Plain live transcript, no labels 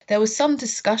there was some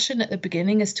discussion at the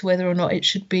beginning as to whether or not it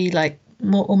should be like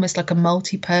more almost like a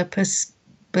multi-purpose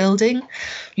building,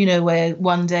 where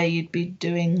one day you'd be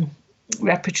doing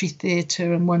repertory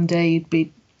theatre and one day you'd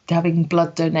be having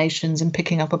blood donations and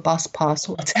picking up a bus pass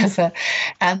or whatever,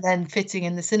 and then fitting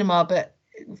in the cinema. But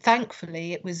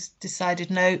thankfully it was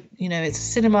decided, no, it's a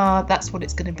cinema, that's what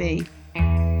it's going to be.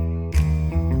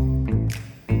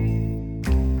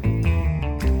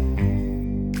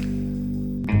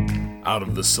 Out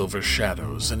of the silver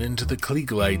shadows and into the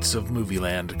Klieg lights of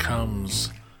Movieland comes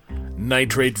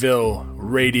Nitrateville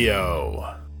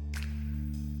Radio.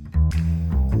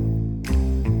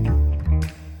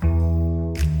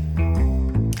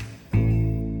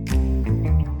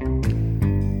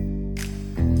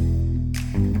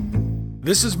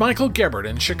 This is Michael Gebert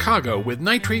in Chicago with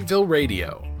Nitrateville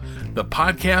Radio, the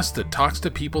podcast that talks to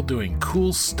people doing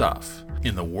cool stuff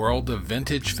in the world of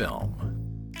vintage film.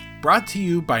 Brought to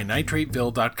you by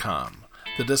Nitrateville.com,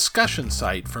 the discussion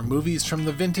site for movies from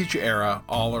the vintage era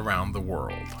all around the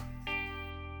world.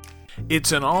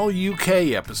 It's an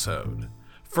all-UK episode.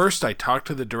 First, I talked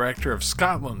to the director of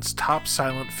Scotland's top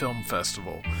silent film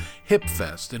festival,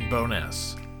 Hipfest in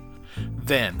Bo'ness.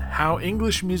 Then, how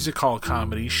English music hall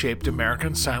comedy shaped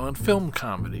American silent film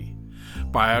comedy.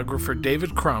 Biographer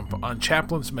David Crump on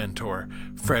Chaplin's mentor,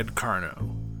 Fred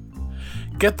Karno.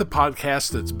 Get the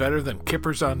podcast that's better than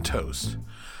Kippers on Toast.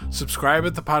 Subscribe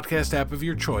at the podcast app of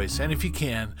your choice, and if you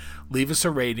can, leave us a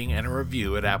rating and a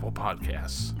review at Apple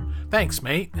Podcasts. Thanks,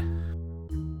 mate.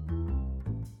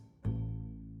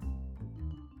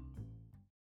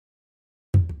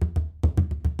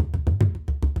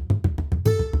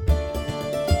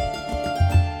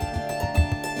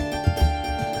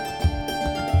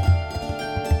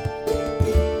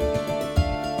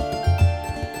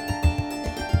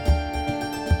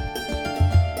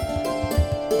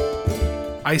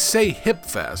 I say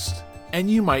Hipfest, and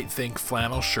you might think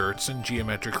flannel shirts and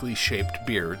geometrically shaped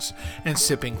beards and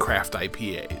sipping craft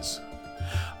IPAs.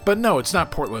 But no, it's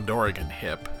not Portland, Oregon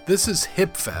hip. This is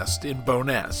Hipfest in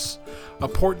Bo'ness, a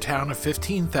port town of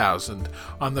 15,000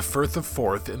 on the Firth of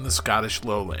Forth in the Scottish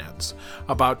Lowlands,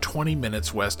 about 20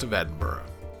 minutes west of Edinburgh.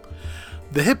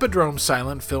 The Hippodrome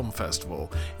Silent Film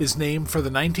Festival is named for the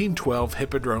 1912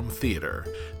 Hippodrome Theatre,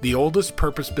 the oldest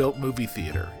purpose-built movie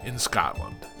theatre in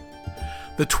Scotland.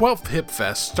 The 12th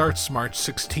Hipfest starts March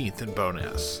 16th in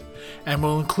Bo'ness, and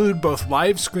will include both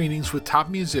live screenings with top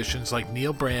musicians like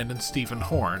Neil Brand and Stephen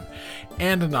Horn,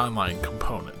 and an online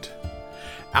component.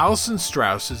 Alison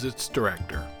Strauss is its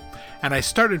director, and I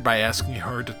started by asking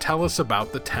her to tell us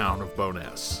about the town of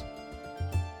Bo'ness.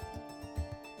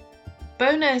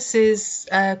 Bo'ness is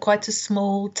quite a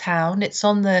small town. It's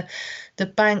on the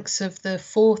banks of the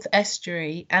Forth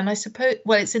estuary, and I suppose,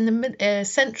 it's in the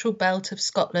central belt of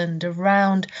Scotland,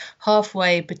 around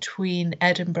halfway between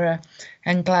Edinburgh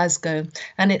and Glasgow.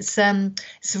 And it's a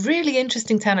really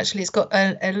interesting town, actually. It's got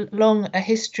a long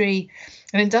history,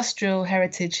 an industrial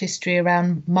heritage history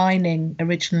around mining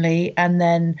originally, and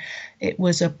then it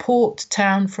was a port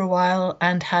town for a while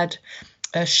and had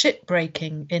a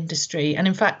shipbreaking industry. And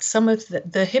in fact, some of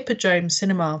the Hippodrome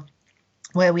Cinema,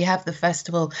 where we have the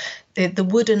festival, the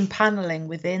wooden panelling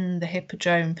within the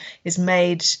Hippodrome is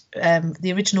made,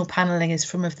 the original panelling is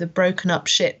from of the broken up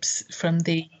ships from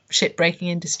the shipbreaking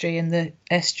industry in the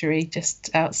estuary just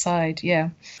outside. Yeah,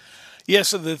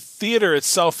 so the theatre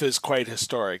itself is quite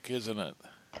historic, isn't it?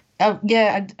 Oh,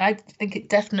 yeah, I think it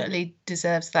definitely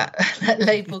deserves that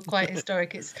label, quite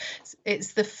historic.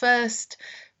 It's the first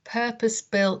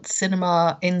purpose-built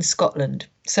cinema in Scotland.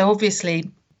 So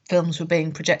obviously films were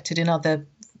being projected in other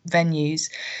venues,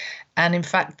 and in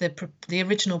fact the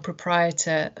original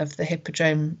proprietor of the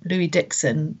Hippodrome, Louis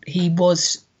Dixon, he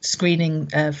was screening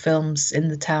films in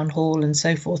the town hall and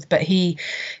so forth, but he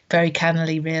very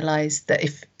cannily realized that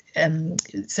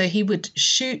so he would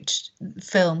shoot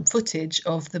film footage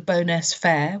of the Bo'ness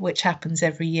Fair, which happens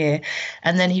every year,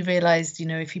 and then he realised,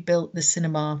 if he built the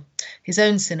cinema, his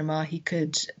own cinema, he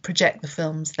could project the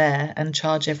films there and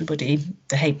charge everybody,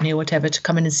 the halfpenny or whatever, to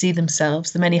come in and see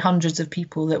themselves, the many hundreds of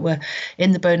people that were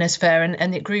in the Bo'ness Fair,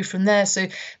 and it grew from there. So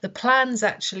the plans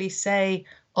actually say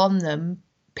on them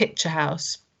Picture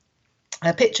House,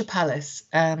 Picture Palace,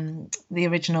 the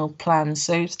original plans.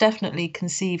 So it's definitely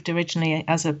conceived originally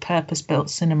as a purpose-built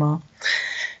cinema.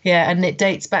 Yeah, and it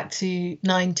dates back to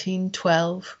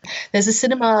 1912. There's a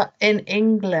cinema in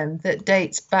England that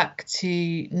dates back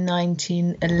to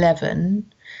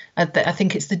 1911. I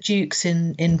think it's the Duke's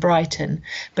in Brighton,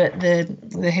 but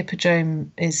the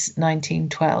Hippodrome is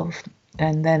 1912.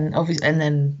 And then obviously,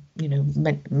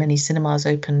 many cinemas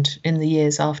opened in the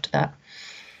years after that.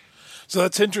 So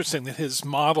that's interesting that his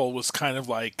model was kind of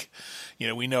like,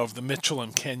 we know of the Mitchell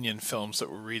and Kenyon films that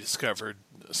were rediscovered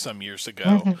some years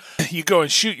ago. You go and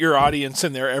shoot your audience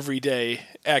in their everyday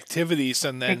activities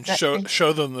and then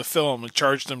show them the film and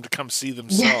charge them to come see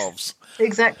themselves. Yes,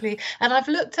 exactly. And I've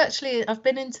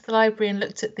been into the library and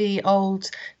looked at the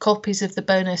old copies of the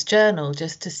Bowness Journal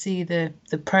just to see the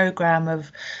programme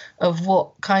of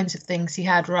what kinds of things he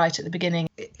had right at the beginning.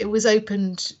 It was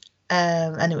opened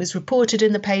and it was reported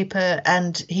in the paper,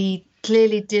 and he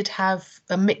clearly did have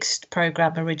a mixed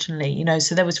programme originally,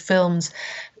 so there was films,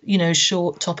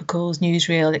 short topicals,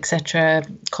 newsreel, etc.,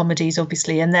 comedies,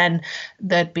 obviously, and then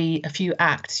there'd be a few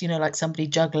acts, like somebody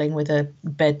juggling with a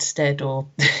bedstead or,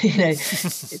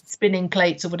 spinning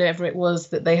plates or whatever it was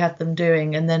that they had them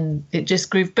doing, and then it just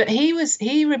grew. But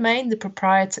he remained the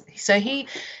proprietor. So he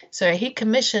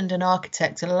commissioned an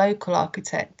architect, a local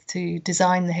architect, to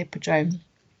design the Hippodrome.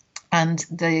 And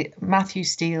Matthew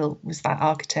Steele was that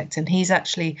architect, and he's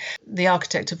actually the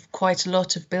architect of quite a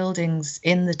lot of buildings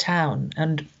in the town.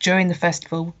 And during the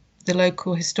festival, the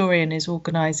local historian is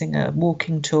organising a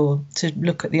walking tour to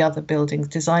look at the other buildings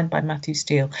designed by Matthew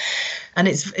Steele. And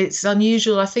it's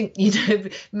unusual, I think,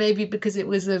 maybe because it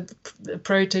was a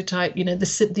prototype.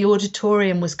 The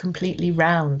auditorium was completely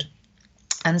round,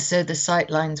 and so the sight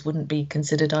lines wouldn't be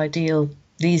considered ideal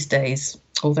these days,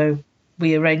 although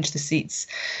we arranged the seats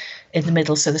in the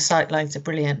middle, so the sight lines are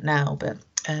brilliant now, but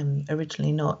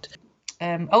originally not.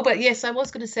 But yes, I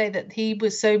was going to say that he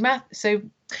was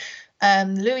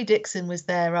Louis Dixon was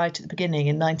there right at the beginning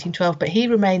in 1912, but he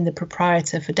remained the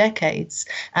proprietor for decades.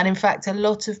 And in fact, a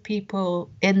lot of people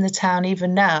in the town,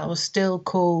 even now, still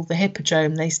call the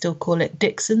Hippodrome, they still call it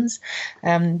Dixon's,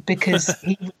 because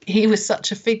he was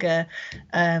such a figure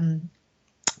to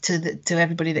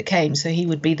everybody that came. So he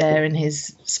would be there in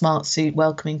his smart suit,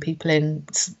 welcoming people in,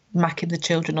 smacking the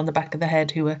children on the back of the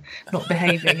head who were not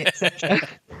behaving, etc.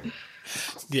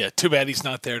 Yeah, too bad he's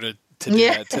not there to do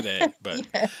that today. But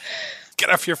get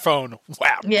off your phone!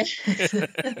 Wow. Yeah.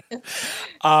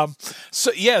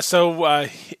 So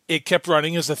it kept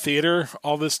running as a theater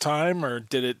all this time, or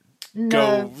did it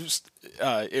go?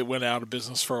 It went out of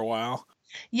business for a while.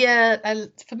 Yeah, a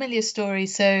familiar story.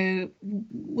 So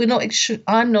we're not.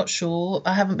 I'm not sure.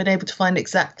 I haven't been able to find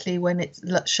exactly when it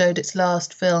showed its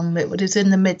last film. It was in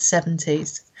the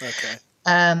mid-70s. Okay.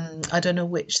 I don't know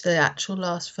which the actual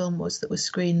last film was that was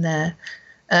screened there.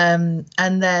 And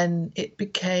then it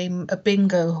became a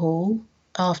bingo hall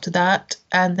after that,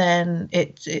 and then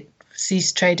it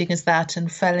ceased trading as that and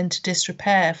fell into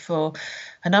disrepair for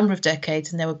a number of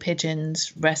decades, and there were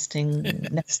pigeons resting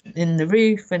in the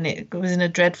roof, and it was in a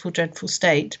dreadful, dreadful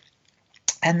state.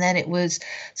 And then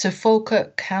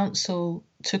Falkirk Council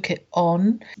took it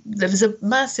on. There was a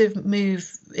massive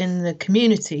move in the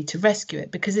community to rescue it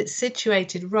because it's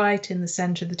situated right in the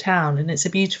centre of the town, and it's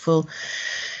a beautiful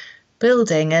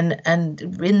building and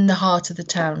in the heart of the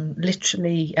town,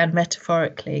 literally and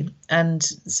metaphorically. And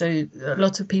so a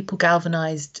lot of people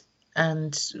galvanised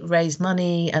and raised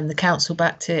money, and the council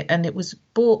backed it, and it was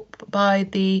bought by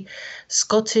the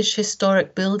Scottish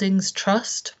Historic Buildings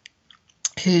Trust,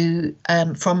 who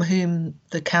from whom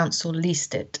the council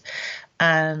leased it.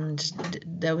 And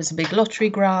there was a big lottery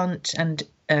grant, and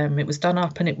it was done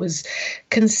up, and it was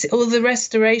all the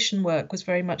restoration work was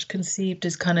very much conceived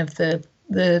as kind of the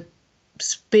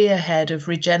spearhead of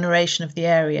regeneration of the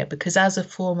area, because as a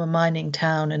former mining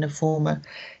town and a former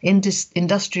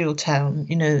industrial town,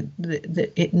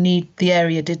 the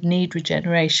area did need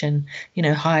regeneration,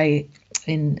 high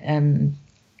in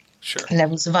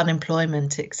levels of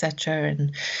unemployment, etc.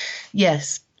 And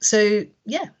yes, so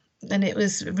yeah, and it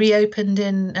was reopened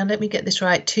in, and let me get this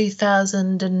right,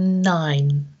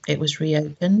 2009 it was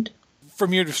reopened.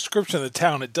 From your description of the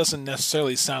town, it doesn't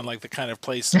necessarily sound like the kind of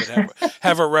place that would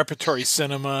have a repertory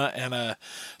cinema and a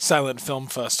silent film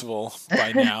festival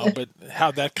by now, but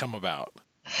how'd that come about?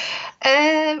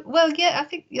 Well, yeah, I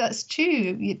think that's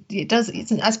true. It does.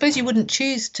 I suppose you wouldn't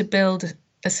choose to build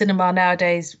a cinema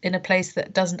nowadays in a place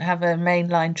that doesn't have a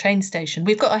mainline train station.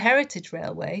 We've got a heritage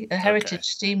railway, heritage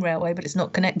steam railway, but it's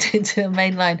not connected to a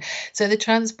mainline. So the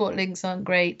transport links aren't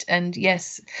great. And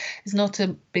yes, it's not a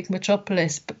big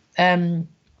metropolis, but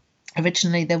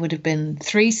originally there would have been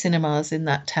 3 cinemas in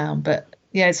that town. But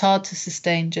yeah, it's hard to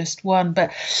sustain just one.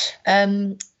 But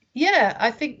I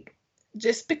think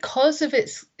just because of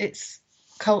its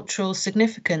cultural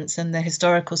significance and the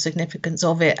historical significance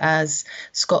of it as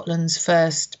Scotland's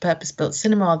first purpose-built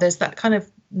cinema, there's that kind of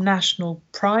national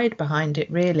pride behind it,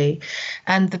 really.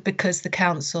 And because the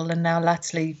council and now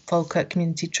latterly Falkirk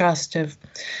Community Trust have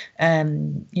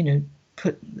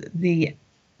put the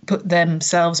put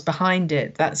themselves behind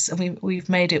it. We've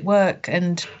made it work.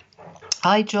 And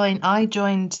I joined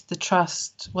the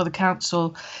trust, well, the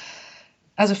council,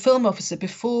 as a film officer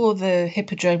before the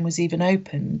Hippodrome was even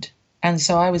opened. And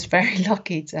so I was very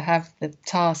lucky to have the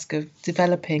task of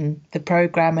developing the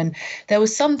programme. And there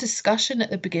was some discussion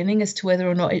at the beginning as to whether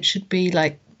or not it should be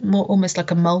like more almost like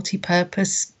a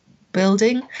multi-purpose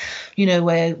building,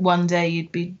 where one day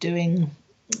you'd be doing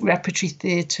repertory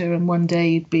theatre and one day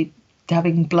you'd be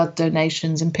having blood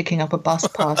donations and picking up a bus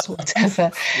pass or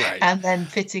whatever, right. And then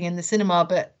fitting in the cinema.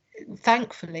 But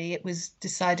thankfully it was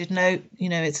decided, no,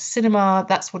 it's a cinema,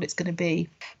 that's what it's going to be.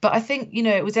 But I think,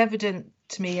 it was evident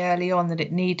to me early on that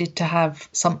it needed to have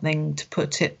something to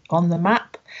put it on the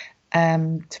map,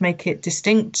 to make it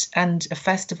distinct. And a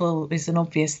festival is an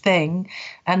obvious thing.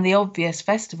 And the obvious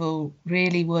festival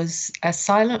really was a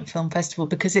silent film festival,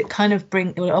 because it kind of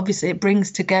it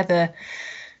brings together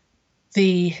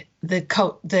the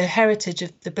heritage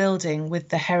of the building with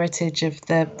the heritage of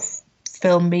the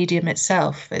film medium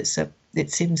itself.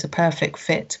 It seems a perfect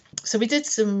fit. So we did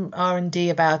some R&D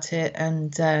about it,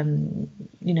 and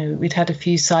we'd had a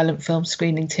few silent film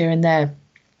screenings here and there.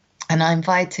 And I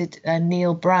invited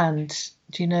Neil Brand.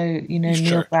 Do you know Sure.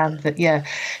 Neil Brand?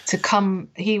 To come.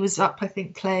 He was up, I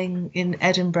think, playing in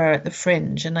Edinburgh at the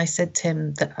Fringe, and I said to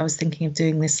him that I was thinking of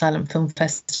doing this silent film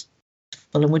festival,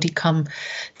 and would he come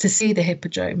to see the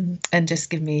Hippodrome and just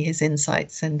give me his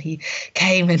insights? And he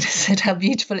came and said how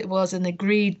beautiful it was, and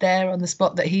agreed there on the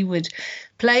spot that he would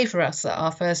play for us at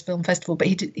our first film festival. But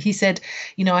he said,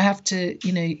 I have to,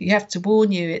 you have to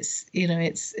warn you, it's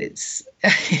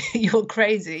you're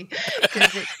crazy,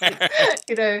 because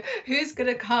it's who's going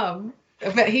to come?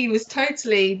 But he was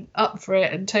totally up for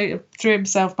it and totally threw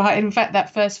himself behind. In fact,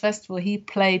 that first festival, he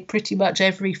played pretty much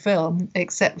every film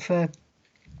except for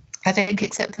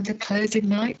the closing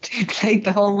night. He played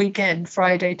the whole weekend,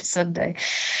 Friday to Sunday,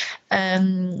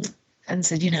 and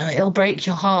said, it'll break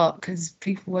your heart because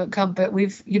people won't come, but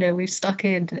we've stuck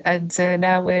in, and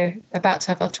now we're about to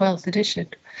have our 12th edition.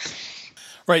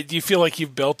 Right. Do you feel like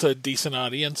you've built a decent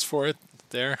audience for it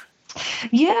there?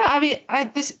 Yeah, I mean, I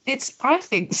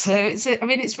think so.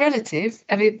 It's relative.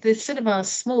 I mean, the cinema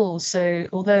is small, so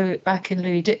although back in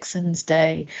Louis Dixon's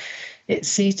day, it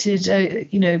seated,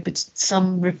 but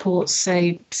some reports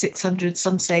say 600,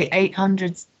 some say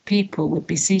 800 people would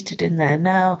be seated in there.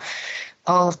 Now,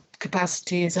 our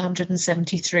capacity is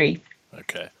 173.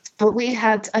 Okay. But we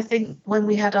had, I think, when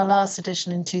we had our last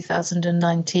edition in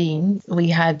 2019, we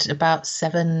had about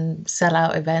 7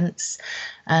 sellout events.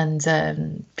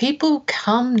 And people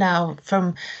come now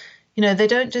from, they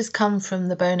don't just come from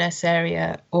the Bowness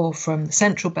area or from the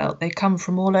Central Belt. They come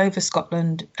from all over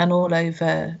Scotland and all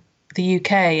over the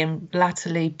UK. And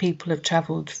latterly, people have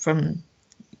travelled from,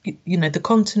 the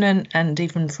continent and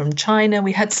even from China.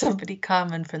 We had somebody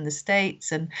come, and from the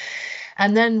States.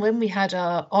 And then when we had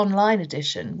our online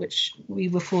edition, which we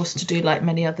were forced to do like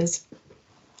many others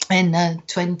in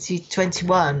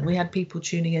 2021, we had people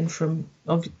tuning in from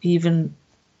even,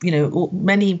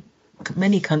 many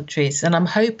countries. And I'm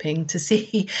hoping to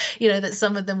see, that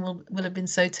some of them will have been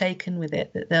so taken with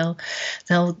it that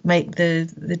they'll make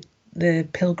the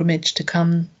pilgrimage to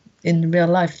come in real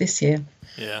life this year.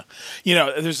 Yeah.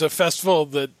 There's a festival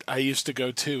that I used to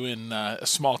go to in a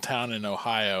small town in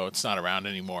Ohio. It's not around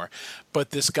anymore.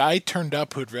 But this guy turned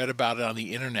up who'd read about it on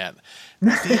the internet.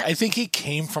 I think he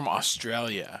came from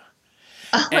Australia.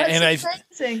 Oh, that's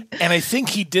amazing. And I think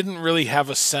he didn't really have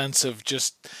a sense of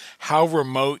just how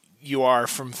remote you are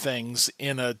from things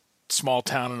in a small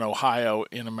town in Ohio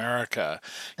in America,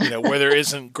 where there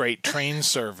isn't great train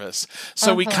service.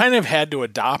 So we kind of had to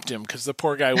adopt him, because the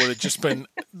poor guy would have just been,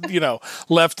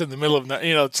 left in the middle of,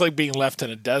 it's like being left in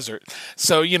a desert.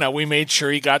 So, we made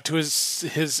sure he got to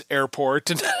his airport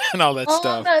and all that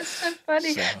stuff. Oh, that's so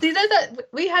funny. So. Do you know that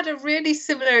we had a really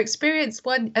similar experience?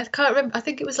 I can't remember, I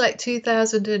think it was like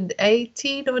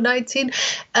 2018 or 19.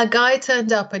 A guy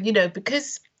turned up, and,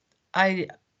 because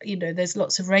there's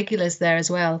lots of regulars there as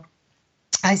well.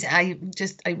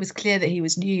 It was clear that he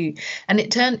was new,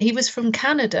 and he was from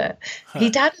Canada. Huh.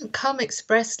 He hadn't come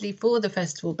expressly for the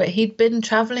festival, but he'd been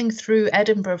travelling through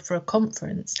Edinburgh for a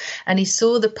conference, and he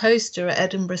saw the poster at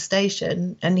Edinburgh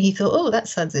Station, and he thought, oh, that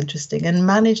sounds interesting, and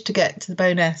managed to get to the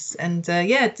Bowness, and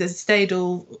just stayed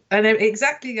all. And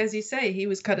exactly as you say, he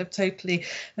was kind of totally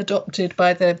adopted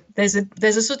by there's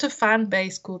a sort of fan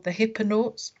base called the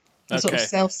Hipponauts. A sort of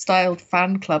self-styled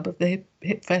fan club of the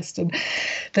Hip Fest, and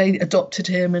they adopted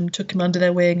him and took him under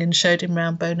their wing and showed him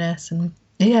around Bowness, and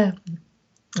I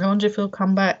wonder if he'll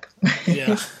come back.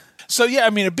 Yeah. So yeah, I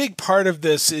mean, a big part of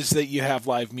this is that you have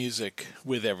live music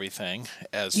with everything,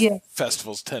 as Yeah.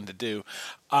 festivals tend to do.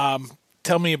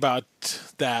 Tell me about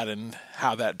that and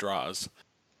how that draws.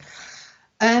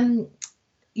 Um,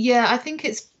 yeah, I think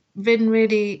it's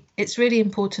really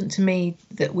important to me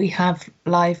that we have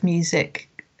live music.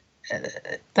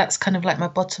 That's kind of like my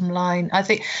bottom line. I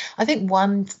think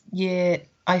one year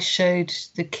I showed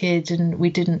the kid, and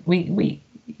we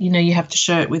you have to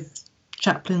show it with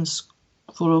Chaplin's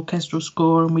for orchestral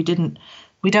score, and we don't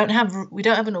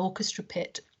have an orchestra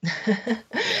pit.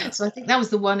 So I think that was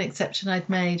the one exception I'd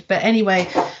made. But anyway,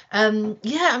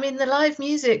 yeah, I mean, the live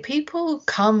music, people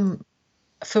come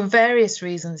for various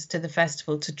reasons to the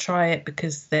festival to try it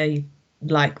because they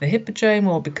like the Hippodrome,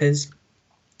 or because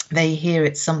they hear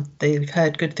they've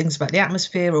heard good things about the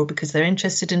atmosphere, or because they're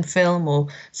interested in film or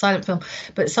silent film.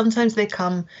 But sometimes they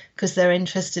come because they're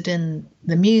interested in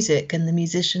the music and the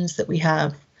musicians that we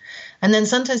have. And then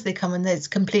sometimes they come and it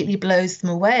completely blows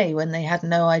them away when they had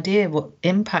no idea what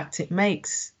impact it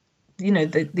makes, the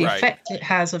Right. effect it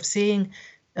has of seeing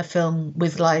a film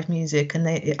with live music. And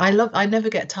I never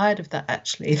get tired of that,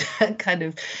 actually, that kind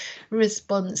of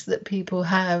response that people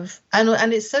have.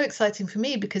 And it's so exciting for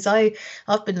me because I've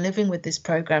been living with this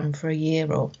program for a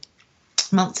year, or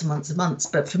months and months and months.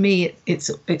 But for me, it's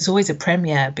always a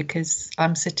premiere because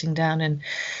I'm sitting down and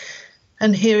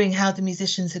hearing how the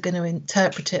musicians are going to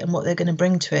interpret it and what they're going to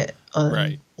bring to it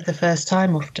Right. for the first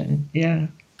time often. Yeah.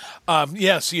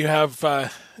 Yes, you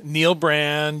have Neil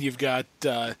Brand, you've got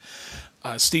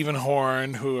Stephen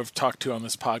Horn, who I've talked to on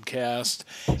this podcast,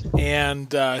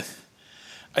 and I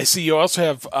see you also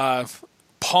have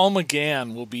Paul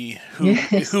McGann will be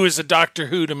who is a Doctor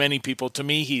Who to many people. To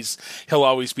me, he'll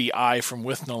always be I from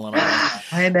Withnell and I.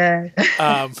 I know.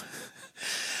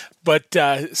 But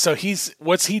so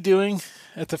what's he doing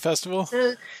at the festival?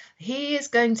 So he is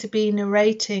going to be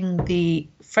narrating the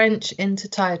French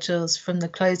intertitles from the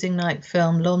closing night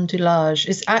film L'Homme du Large.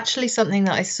 It's actually something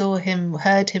that I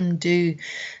heard him do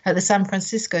at the San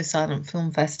Francisco Silent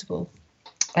Film Festival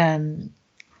a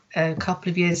couple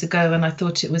of years ago, and I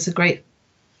thought it was a great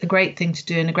thing to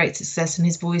do and a great success, and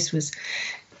his voice was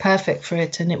perfect for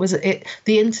it. And I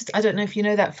don't know if you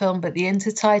know that film, but the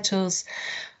intertitles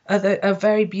are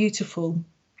very beautiful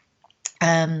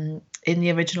in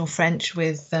the original French,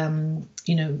 with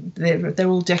they're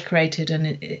all decorated, and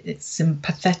it's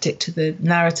sympathetic to the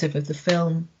narrative of the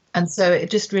film. And so it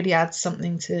just really adds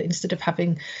something to, instead of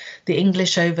having the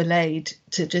English overlaid,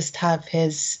 to just have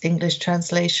his English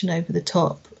translation over the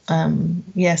top.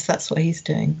 Yes, that's what he's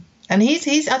doing. And I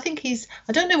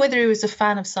don't know whether he was a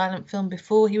fan of silent film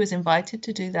before he was invited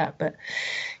to do that, but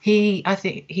I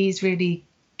think he's really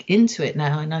into it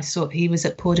now. And I saw he was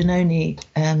at Pordenone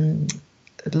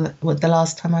the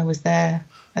last time I was there,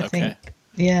 I think.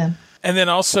 Yeah. And then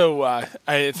also, I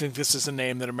think this is a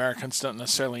name that Americans don't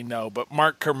necessarily know, but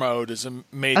Mark Kermode is a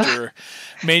major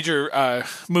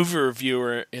movie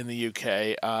reviewer in the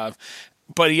UK.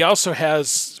 But he also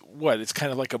has, it's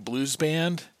kind of like a blues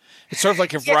band. It's sort of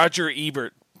like if Roger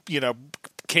Ebert,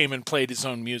 came and played his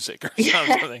own music or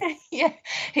something. Yeah,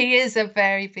 he is a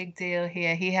very big deal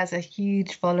here. He has a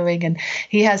huge following, and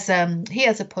he has a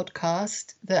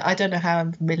podcast that I don't know how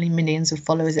many millions of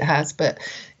followers it has, but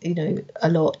a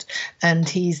lot. And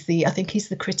I think he's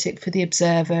the critic for The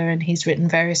Observer, and he's written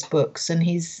various books, and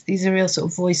he's a real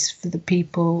sort of voice for the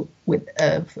people with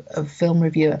a film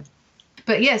reviewer.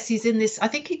 But yes, he's in this. I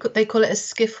think they call it a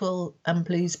skiffle and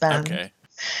blues band. Okay.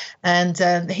 And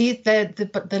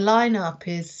the lineup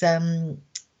is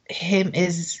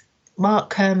Mark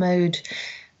Kermode,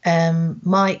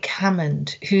 Mike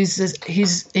Hammond,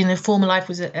 who's in a former life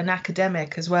was an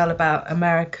academic as well about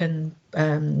American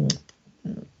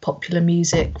popular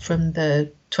music from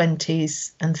the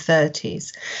 20s and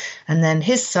 30s, and then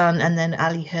his son, and then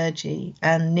Ali Herji,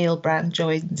 and Neil Brand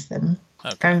joins them.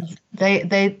 Okay. And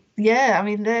they're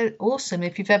awesome.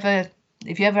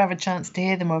 If you ever have a chance to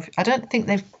hear them, or I don't think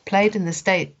they've played in the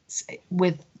States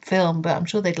with film, but I'm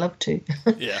sure they'd love to.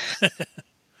 Yeah.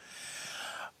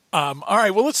 All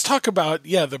right. Well, let's talk about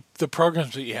the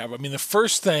programs that you have. I mean, the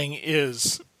first thing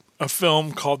is a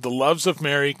film called The Loves of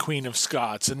Mary, Queen of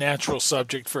Scots, a natural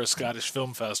subject for a Scottish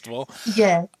film festival.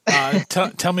 Yeah.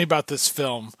 Tell me about this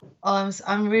film.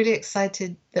 I'm really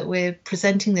excited that we're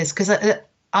presenting this, because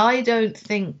I don't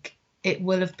think it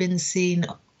will have been seen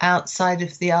outside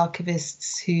of the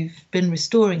archivists who've been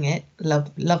restoring it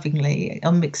lovingly,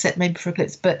 except maybe for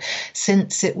clips, but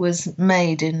since it was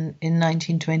made in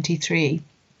 1923.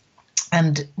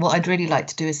 And what I'd really like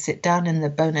to do is sit down in the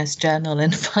Bowness Journal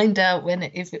and find out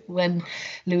when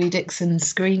Louis Dixon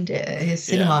screened it at his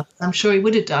cinema. Yeah. I'm sure he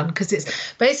would have done, because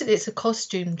it's a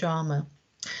costume drama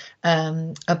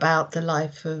about the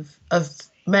life of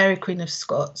Mary Queen of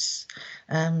Scots,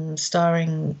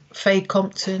 starring Faye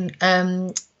Compton,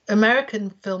 American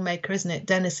filmmaker, isn't it?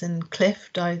 Denison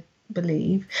Clift, I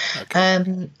believe.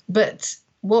 Okay. But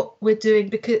what we're doing,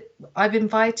 because I've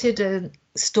invited a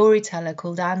storyteller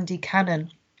called Andy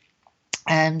Cannon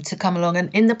to come along,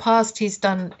 and in the past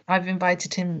I've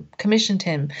commissioned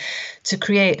him to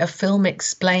create a film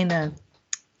explainer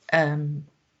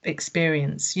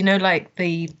experience, like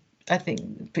I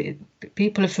think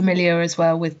people are familiar as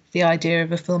well with the idea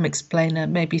of a film explainer,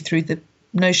 maybe through the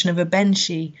notion of a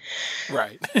Banshee.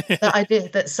 Right. The idea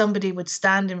that somebody would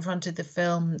stand in front of the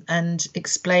film and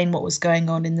explain what was going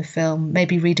on in the film,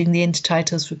 maybe reading the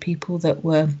intertitles for people that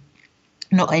were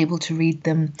not able to read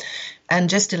them, and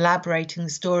just elaborating the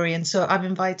story. And so I've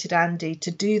invited Andy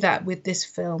to do that with this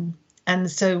film. And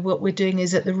so what we're doing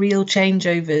is, at the Real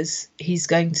Changeovers, he's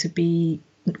going to be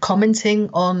commenting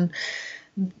on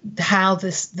how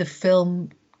the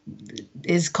film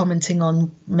is commenting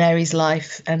on Mary's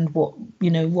life, and what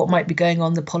might be going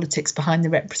on, the politics behind the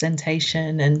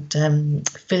representation, and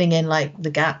filling in like the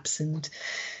gaps, and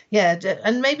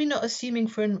maybe not assuming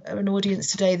for an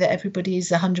audience today that everybody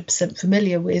is 100%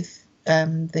 familiar with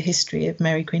the history of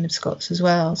Mary Queen of Scots as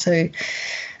well. So,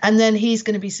 and then he's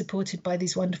going to be supported by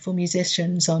these wonderful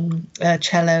musicians on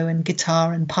cello and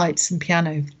guitar and pipes and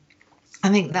piano. I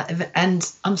think that, and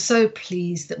I'm so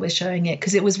pleased that we're showing it,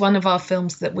 because it was one of our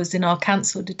films that was in our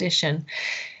cancelled edition,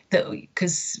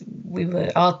 because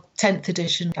our 10th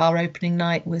edition, our opening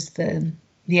night was the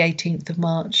 18th of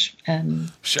March.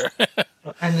 Sure.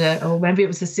 And or maybe it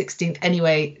was the 16th.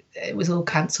 Anyway, it was all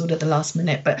cancelled at the last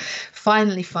minute. But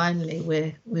finally,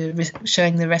 we're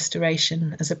showing the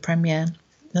restoration as a premiere.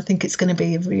 I think it's going to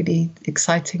be a really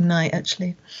exciting night,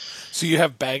 actually. So you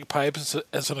have bagpipes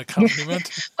as an accompaniment?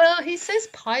 Well, he says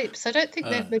pipes. I don't think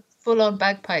they're full-on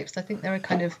bagpipes. I think they're a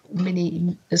kind of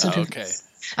mini sort of... Okay.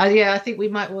 I think we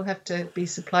might all have to be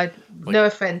supplied. No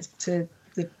offence to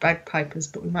the bagpipers,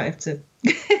 but we might have to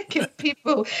give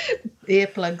people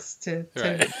earplugs to...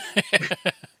 Right.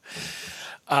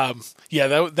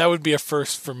 That would be a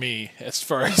first for me as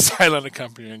far as silent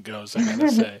accompaniment goes, I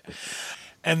gotta say.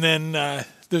 And then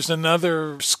there's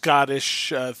another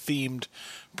Scottish themed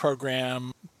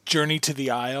program, Journey to the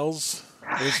Isles.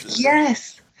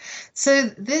 Yes. So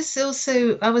this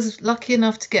also, I was lucky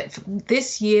enough to get,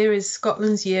 this year is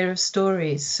Scotland's Year of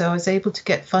Stories. So I was able to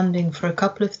get funding for a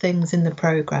couple of things in the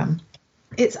program.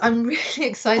 I'm really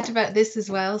excited about this as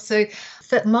well. So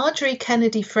that Marjorie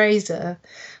Kennedy Fraser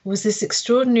was this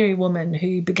extraordinary woman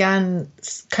who began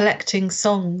collecting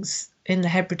songs in the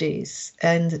Hebrides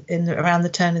and around the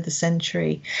turn of the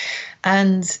century.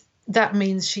 And that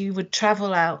means she would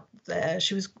travel out there.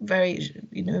 She was very,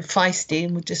 feisty,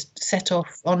 and would just set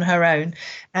off on her own.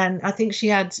 And I think she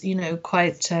had,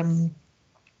 quite,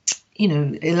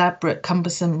 elaborate,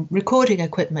 cumbersome recording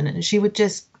equipment. And she would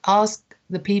just ask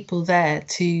the people there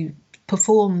to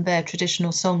perform their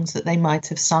traditional songs that they might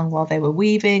have sung while they were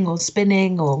weaving or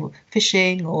spinning or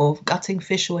fishing or gutting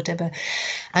fish or whatever.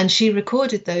 And she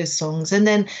recorded those songs, and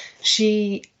then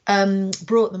she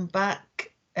brought them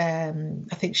back. I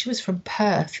think she was from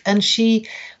Perth, and she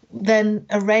then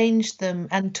arranged them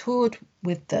and toured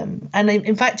with them. And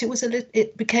in fact,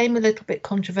 it became a little bit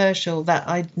controversial,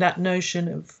 that notion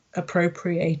of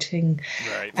appropriating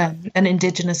an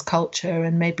indigenous culture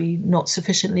and maybe not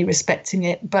sufficiently respecting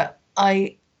it. But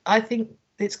I think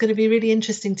it's going to be really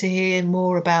interesting to hear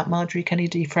more about Marjorie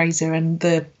Kennedy Fraser and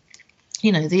the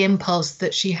impulse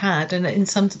that she had. And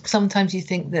sometimes you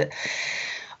think that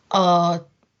our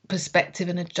perspective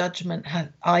and a judgment,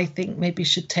 I think, maybe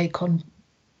should take on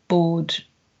board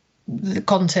the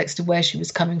context of where she was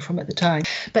coming from at the time.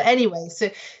 But anyway,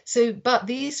 but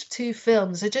these two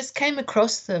films, I just came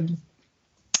across them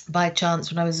by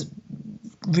chance when I was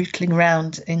rootling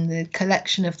around in the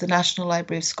collection of the National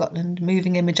Library of Scotland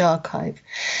Moving Image Archive,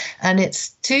 and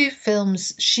it's two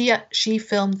films. She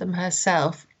filmed them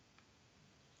herself,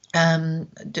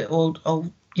 or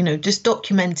just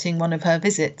documenting one of her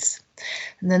visits.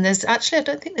 And then there's actually, I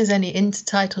don't think there's any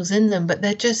intertitles in them, but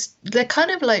they're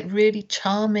kind of like really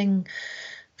charming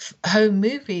home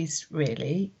movies,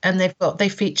 really. And they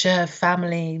feature her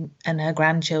family and her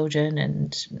grandchildren,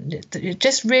 and it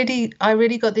just really, I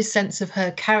really got this sense of her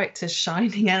character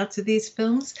shining out of these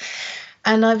films.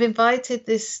 And I've invited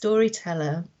this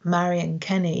storyteller, Marion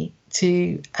Kenny,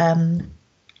 to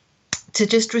to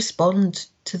just respond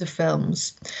to the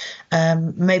films,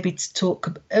 maybe to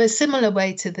talk a similar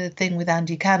way to the thing with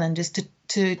Andy Cannon, just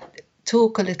to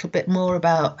talk a little bit more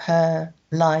about her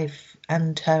life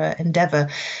and her endeavour.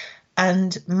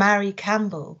 And Mary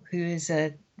Campbell, who is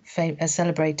a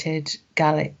celebrated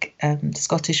Gaelic and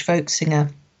Scottish folk singer,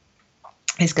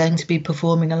 is going to be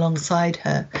performing alongside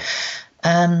her.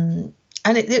 And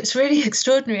it's really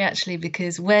extraordinary, actually,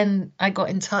 because when I got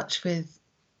in touch with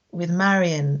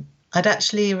Marion, I'd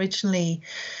actually originally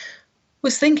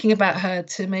was thinking about her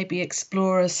to maybe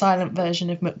explore a silent version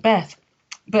of Macbeth.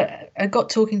 But I got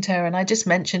talking to her and I just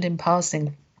mentioned in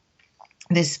passing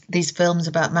these films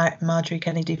about Marjorie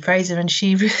Kennedy Fraser, and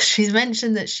she's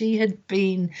mentioned that she had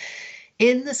been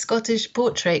in the Scottish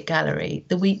Portrait Gallery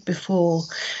the week before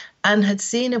and had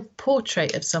seen a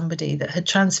portrait of somebody that had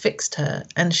transfixed her,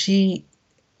 and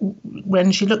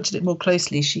when she looked at it more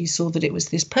closely, she saw that it was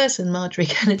this person, Marjorie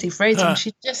Kennedy Fraser, and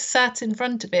she just sat in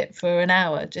front of it for an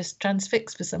hour, just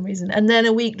transfixed for some reason. And then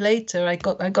a week later, I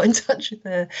got in touch with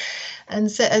her,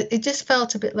 and said it just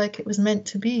felt a bit like it was meant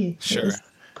to be. Sure, it was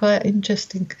quite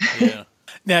interesting. Yeah.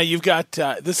 Now you've got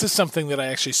this is something that I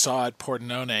actually saw at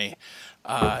Pordenone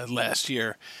last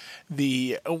year.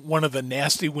 One of the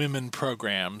Nasty Women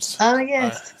programs. Oh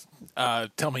yes.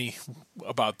 Tell me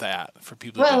about that for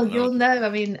people. Well, you'll know. I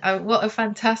mean, what a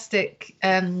fantastic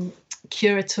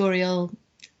curatorial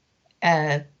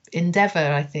endeavour!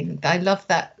 I think I love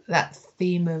that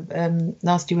theme of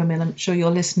Nasty Women. I'm sure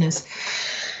your listeners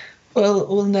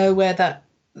will know where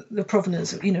the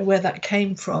provenance, where that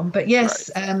came from. But yes,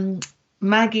 right.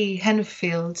 Maggie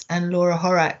Henfield and Laura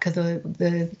Horak are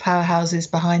the powerhouses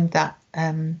behind that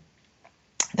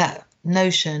that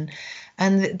notion.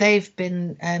 And they've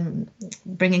been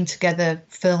bringing together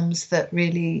films that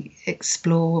really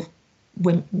explore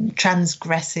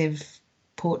transgressive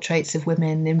portraits of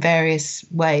women in various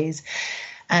ways.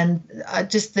 And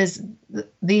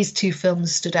these two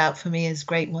films stood out for me as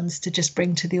great ones to just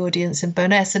bring to the audience in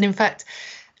Bowness. And in fact,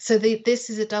 so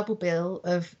this is a double bill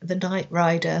of The Night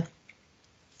Rider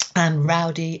and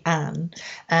Rowdy Ann,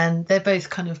 and they're both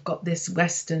kind of got this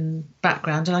Western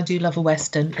background, and I do love a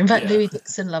Western. In fact, Louis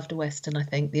Dixon loved a Western, I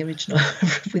think, the original.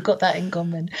 We've got that in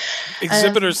common.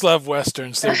 Exhibitors love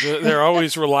Westerns. They're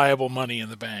always reliable money in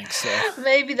the bank. So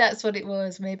maybe that's what it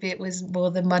was. Maybe it was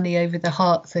more the money over the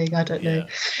heart thing. I don't know.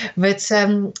 But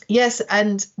yes,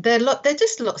 and they're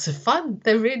just lots of fun.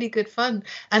 They're really good fun.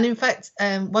 And in fact,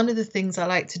 one of the things I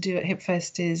like to do at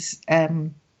HipFest is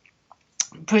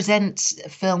present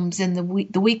films in the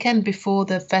weekend before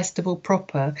the festival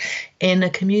proper in a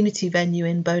community venue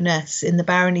in Bowness in the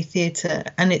Barony Theatre,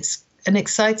 and it's an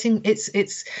exciting.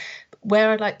 It's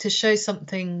where I like to show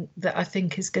something that I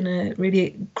think is going to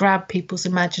really grab people's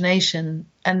imagination,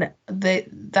 and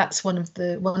that's one of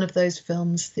those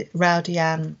films, Rowdy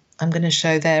Ann. I'm going to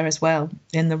show there as well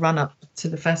in the run up to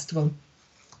the festival.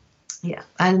 Yeah,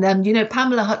 and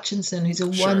Pamela Hutchinson, who's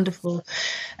a wonderful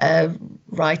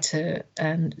writer,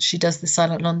 and she does the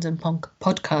Silent London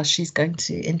podcast. She's going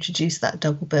to introduce that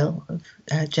double bill of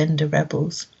Gender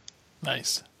Rebels.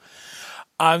 Nice.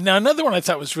 Now, another one I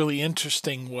thought was really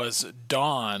interesting was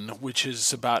Dawn, which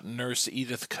is about Nurse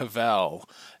Edith Cavell,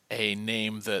 a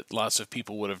name that lots of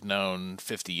people would have known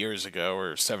 50 years ago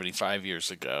or 75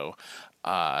 years ago.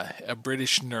 A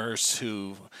British nurse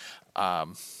who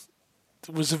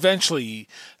was eventually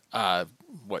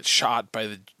shot by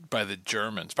the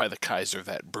Germans, by the Kaiser,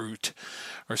 that brute,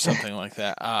 or something like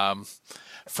that,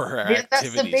 for her activities.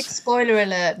 That's the big spoiler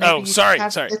alert. Maybe sorry.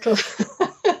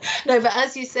 No, but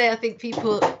as you say, I think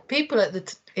people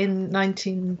in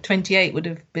 1928 would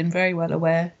have been very well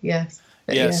aware. Yes.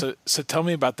 But yeah. So tell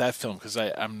me about that film, because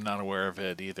I'm not aware of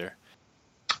it either.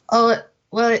 Oh.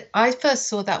 Well, I first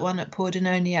saw that one at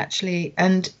Pordenone, actually,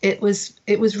 and it was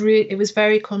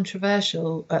very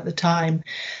controversial at the time,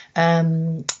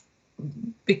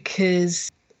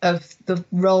 because of the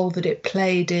role that it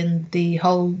played in the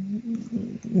whole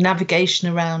navigation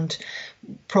around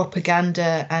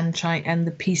propaganda and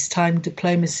the peacetime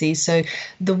diplomacy. So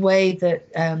the way that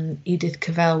Edith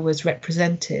Cavell was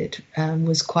represented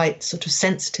was quite sort of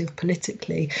sensitive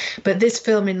politically. But this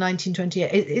film in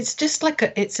 1928, it's just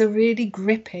it's a really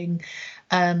gripping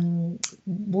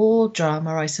war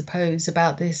drama, I suppose,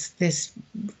 about this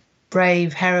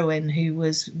brave heroine who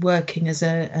was working as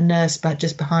a nurse, but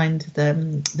just behind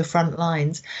the front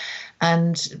lines,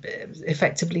 and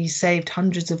effectively saved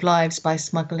hundreds of lives by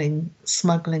smuggling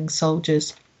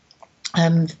soldiers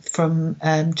from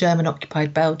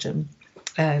German-occupied Belgium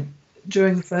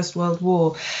during the First World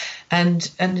War,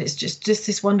 and it's just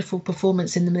this wonderful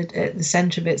performance at the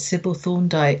centre of it, Sybil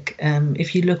Thorndike.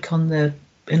 If you look on the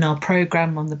in our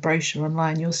program on the brochure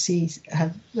online, you'll see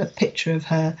a picture of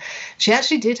her. She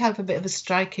actually did have a bit of a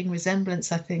striking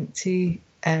resemblance, I think, to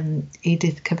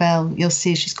Edith Cavell. You'll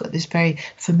see she's got this very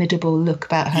formidable look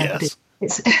about her.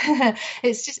 Yes. But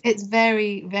it's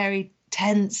very, very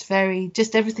tense, very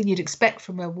just everything you'd expect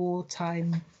from a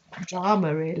wartime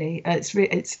drama, really.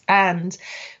 And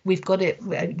we've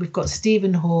got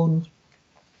Stephen Horn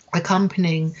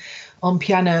accompanying on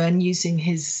piano and using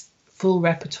his full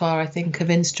repertoire, I think, of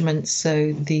instruments,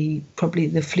 so probably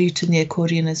the flute and the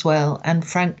accordion as well, and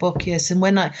Frank Bocchius. And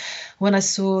when I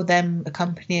saw them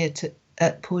accompany it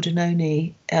at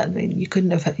Pordenone, I mean, you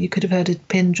could have heard a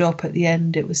pin drop at the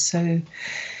end. It was so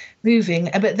moving.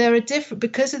 But there are different,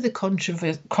 because of the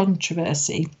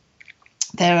controversy.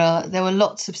 There were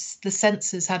lots of, the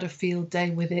censors had a field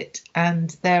day with it, and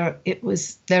there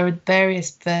are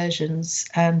various versions,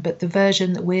 but the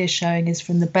version that we're showing is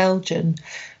from the Belgian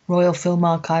Royal Film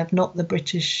Archive, not the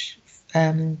British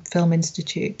Film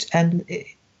Institute. And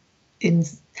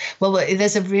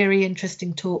there's a very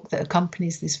interesting talk that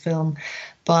accompanies this film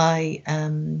by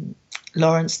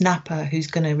Lawrence Napper, who's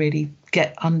going to really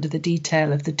get under the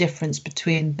detail of the difference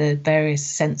between the various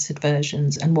censored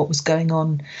versions and what was going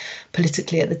on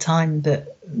politically at the time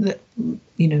that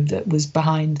was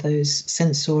behind those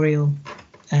censorial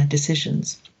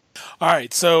decisions. All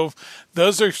right, so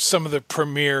those are some of the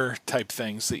premiere type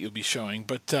things that you'll be showing,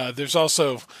 but there's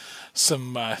also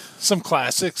some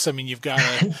classics. I mean, you've got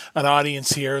an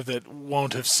audience here that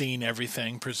won't have seen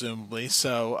everything, presumably.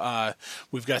 So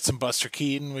we've got some Buster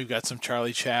Keaton, we've got some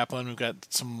Charlie Chaplin, we've got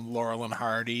some Laurel and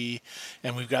Hardy,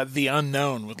 and we've got The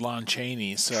Unknown with Lon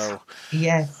Chaney. So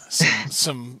yes,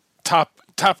 some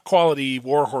top quality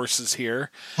war horses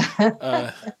here.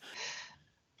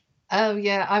 Oh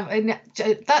yeah,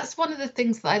 that's one of the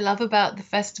things that I love about the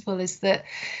festival, is that,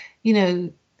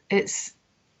 it's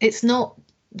not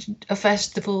a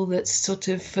festival that's sort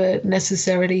of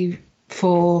necessarily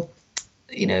for,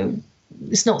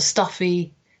 it's not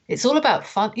stuffy. It's all about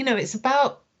fun. It's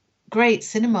about great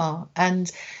cinema,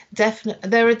 and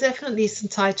there are definitely some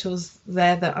titles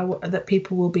there that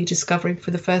people will be discovering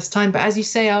for the first time. But as you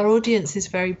say, our audience is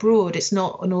very broad. It's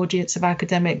not an audience of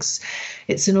academics.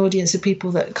 It's an audience of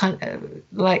people that kind of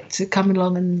like to come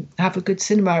along and have a good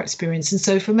cinema experience. And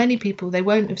so for many people, they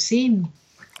won't have seen,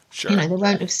 sure, they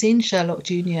won't have seen Sherlock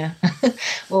Jr.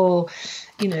 or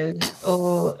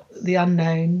The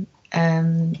Unknown.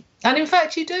 And in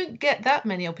fact, you don't get that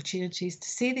many opportunities to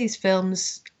see these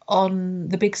films on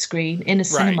the big screen in a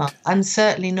cinema, right, and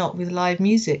certainly not with live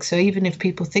music. So even if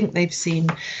people think they've seen,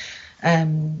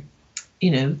 The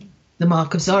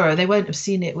Mark of Zorro, they won't have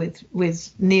seen it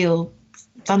with Neil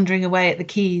thundering away at the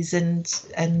keys and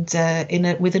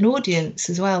with an audience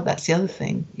as well. That's the other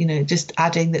thing, just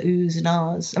adding the oohs and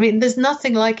ahs. I mean, there's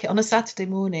nothing like it. On a Saturday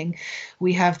morning,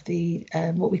 we have the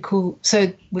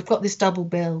we've got this double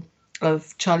bill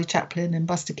of Charlie Chaplin and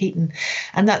Buster Keaton,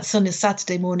 and that's on a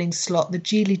Saturday morning slot, the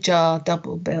Geely Jar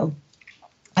double bill.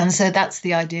 And so that's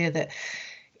the idea, that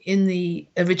in the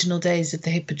original days of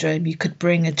the Hippodrome, you could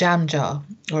bring a jam jar,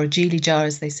 or a Geely jar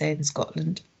as they say in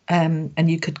Scotland, and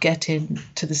you could get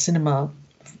into the cinema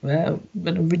at a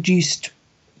reduced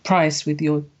price with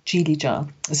your Geely jar.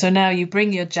 So now you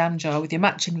bring your jam jar with your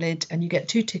matching lid, and you get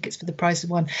 2 tickets for the price of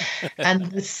one.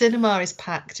 And the cinema is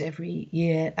packed every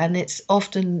year, and it's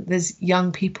often, there's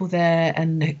young people there,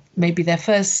 and maybe their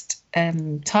first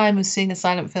time of seeing a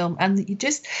silent film, and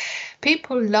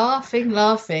people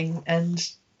laughing,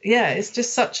 and it's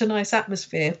just such a nice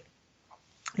atmosphere.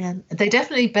 Yeah, they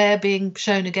definitely bear being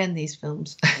shown again, these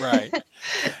films. Right.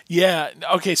 Yeah.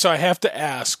 Okay. So I have to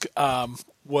ask,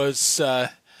 was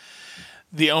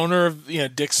the owner of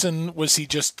Dixon, was he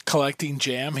just collecting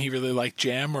jam? He really liked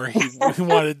jam, or he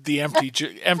wanted the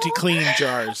empty clean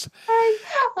jars?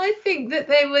 I think that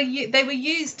they were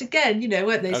used again,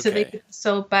 weren't they? Okay. So they could be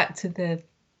sold back to the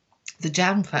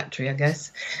jam factory, I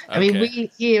guess. Okay. I mean,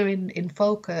 we here in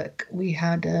Falkirk, we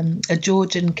had a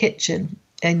Georgian kitchen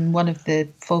in one of the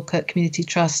Falkirk Community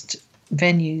Trust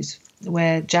venues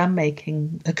where jam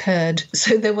making occurred.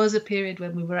 So there was a period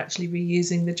when we were actually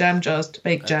reusing the jam jars to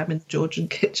make jam in the Georgian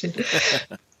kitchen.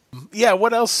 Yeah,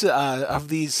 what else of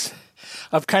these,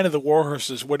 of kind of the war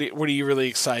horses, what are you really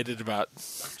excited about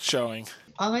showing?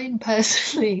 I'm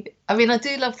personally, I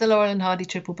do love the Laurel and Hardy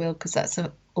triple bill, because that's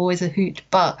always a hoot,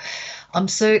 but I'm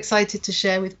so excited to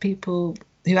share with people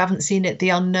who haven't seen it The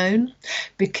Unknown,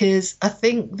 because I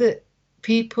think that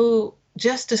people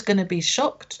just are going to be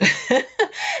shocked.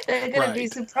 They're going to be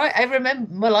surprised. I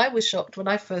remember, I was shocked when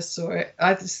I first saw it.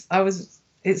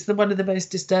 It's one of the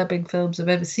most disturbing films I've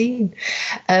ever seen.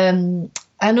 And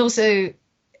also,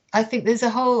 I think there's a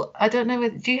whole. I don't know.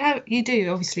 Do you have? You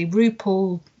do obviously.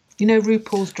 RuPaul. You know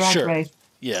RuPaul's Drag Sure. Race.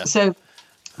 Yeah. So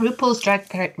RuPaul's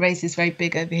Drag Race is very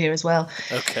big over here as well.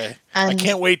 Okay. I And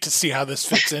can't wait to see how this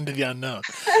fits into the unknown.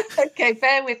 okay,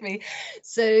 bear with me.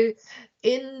 So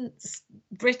in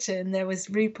Britain, there was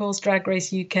RuPaul's Drag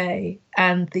Race UK,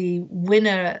 and the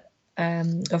winner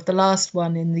of the last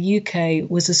one in the UK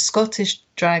was a Scottish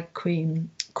drag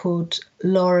queen called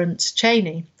Lawrence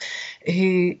Chaney,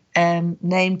 who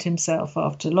named himself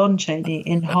after Lon Chaney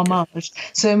in homage.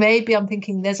 So maybe I'm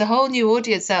thinking there's a whole new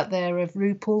audience out there of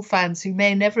RuPaul fans who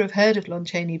may never have heard of Lon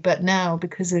Chaney, but now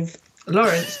because of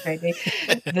Lawrence Chaney,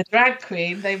 the drag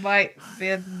queen, they might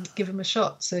give him a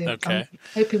shot. So Okay. I'm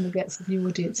hoping we'll get some new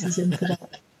audiences in for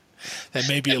that. That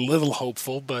may be a little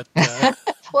hopeful, but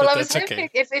Well, but I was that's hoping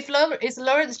okay. if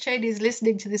Lawrence Chaney is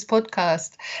listening to this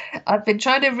podcast, I've been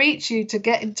trying to reach you to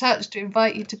get in touch to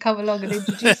invite you to come along and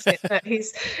introduce it, but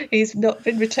he's not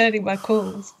been returning my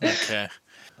calls. Okay.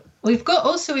 We've got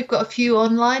a few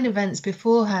online events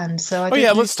beforehand, so I Oh don't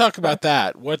yeah, know. let's talk about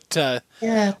that.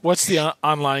 Yeah. What's the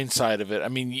online side of it? I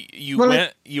mean, Well,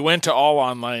 you went to all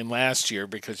online last year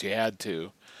because you had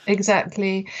to.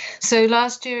 exactly. So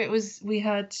last year we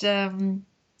had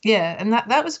yeah, and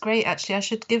that was great actually. I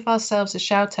should give ourselves a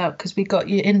shout out because we got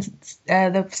you in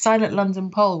the Silent London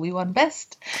poll. We won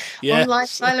best online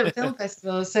Yes. silent film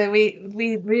festival. So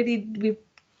we really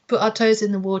put our toes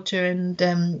in the water and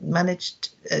managed.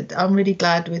 I'm really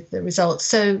glad with the results.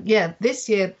 So yeah, this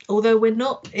year, although we're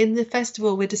not in the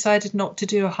festival, we decided not to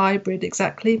do a hybrid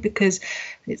exactly because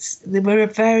we're a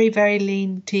very, very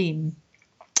lean team.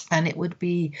 And it would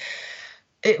be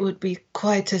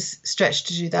quite a stretch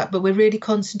to do that, but we're really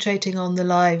concentrating on the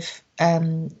live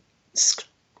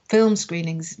film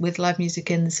screenings with live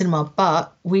music in the cinema.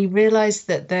 But we realised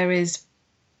that there is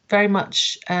very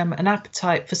much an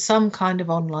appetite for some kind of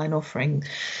online offering.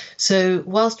 So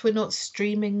whilst we're not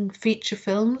streaming feature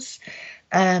films,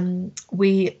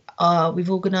 we've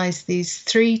organised these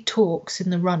 3 talks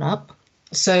in the run-up.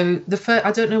 So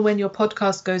I don't know when your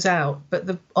podcast goes out, but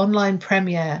the online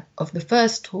premiere of the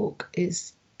first talk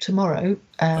is tomorrow,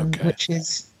 Okay. which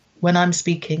is when I'm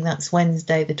speaking. That's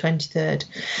Wednesday, the 23rd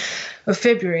of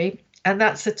February, and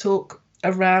that's a talk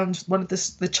around one of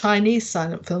the Chinese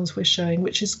silent films we're showing,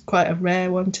 which is quite a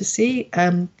rare one to see.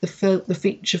 The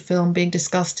feature film being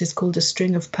discussed is called A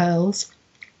String of Pearls,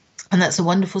 and that's a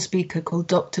wonderful speaker called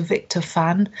Dr. Victor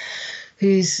Fan,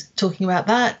 who's talking about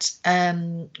that.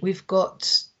 And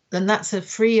that's a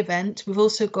free event. We've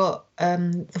also got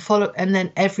and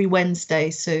then every Wednesday.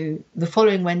 So the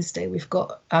following Wednesday,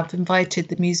 I've invited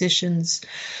the musicians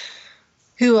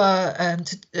who are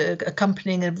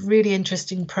accompanying a really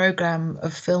interesting program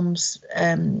of films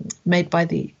made by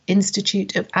the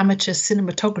Institute of Amateur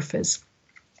Cinematographers.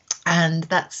 And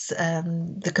that's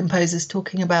the composers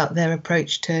talking about their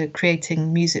approach to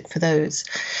creating music for those.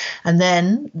 And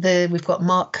then we've got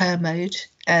Mark Kermode,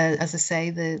 as I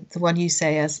say, the one you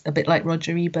say as a bit like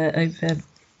Roger Ebert over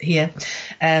here,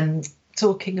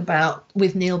 talking about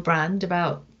with Neil Brand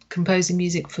about composing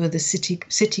music for the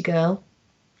City Girl.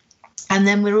 And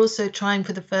then we're also trying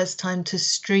for the first time to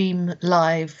stream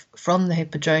live from the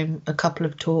Hippodrome a couple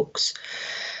of talks.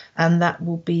 And that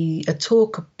will be a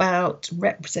talk about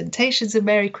representations of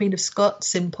Mary, Queen of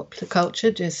Scots in popular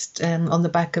culture, just on the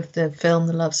back of the film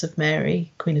The Loves of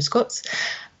Mary, Queen of Scots,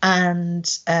 and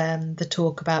the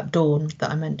talk about Dawn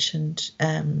that I mentioned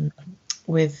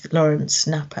with Lawrence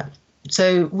Napper.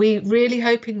 So we're really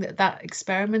hoping that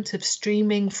experiment of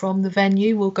streaming from the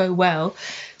venue will go well,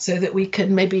 so that we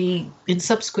can maybe in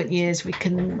subsequent years we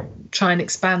can try and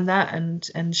expand that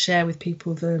and share with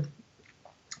people the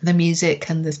music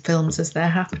and the films as they're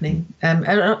happening. And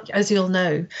as you'll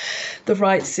know, the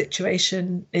rights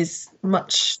situation is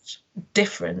much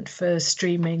different for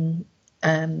streaming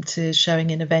to showing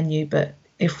in a venue. But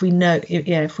if we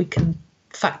can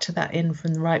factor that in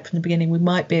from the beginning, we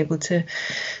might be able to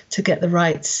get the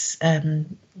rights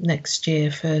next year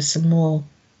for to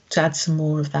add some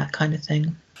more of that kind of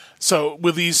thing. So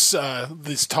will these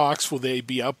talks, will they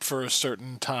be up for a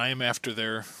certain time after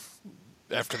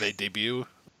they debut?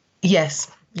 Yes,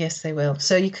 they will.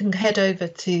 So you can head over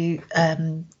to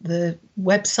the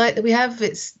website that we have.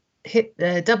 It's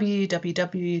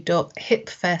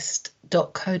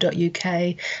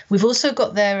www.hipfest.co.uk. We've also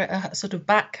got there a sort of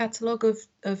back catalogue of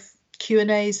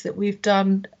Q&As that we've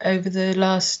done over the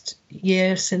last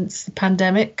year since the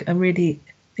pandemic. A really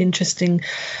interesting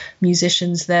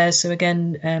musicians there. So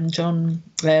again, John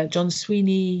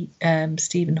Sweeney,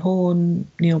 Stephen Horn,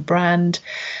 Neil Brand,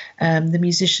 the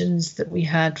musicians that we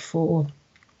had for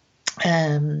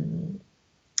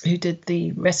who did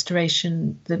the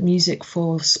restoration, the music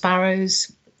for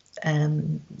Sparrows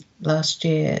last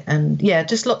year. And yeah,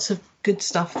 just lots of good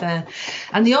stuff there.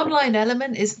 And the online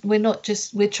element is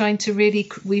we're trying to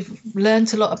really, we've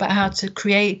learned a lot about how to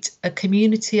create a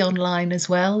community online as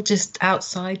well, just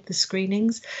outside the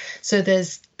screenings. So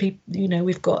there's people,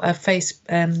 we've got a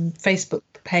Facebook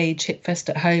page, Hipfest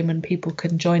at Home, and people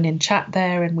can join in chat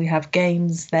there, and we have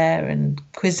games there and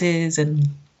quizzes and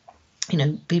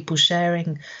people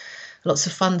sharing lots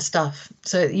of fun stuff.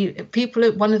 So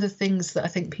one of the things that I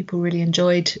think people really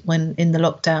enjoyed when in the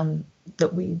lockdown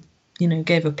that we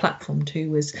gave a platform to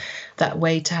was that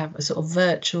way to have a sort of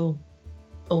virtual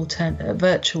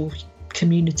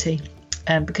community,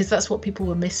 because that's what people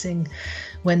were missing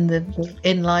when the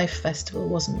In Life festival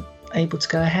wasn't able to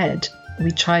go ahead. We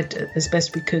tried as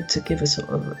best we could to give a sort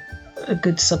of a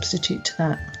good substitute to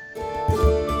that.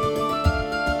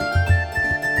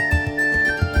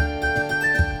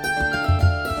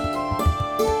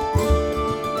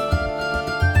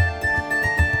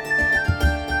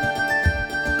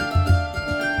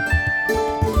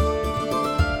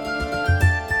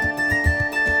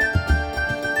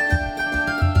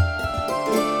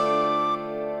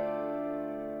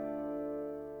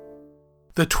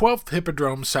 The 12th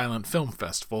Hippodrome Silent Film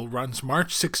Festival runs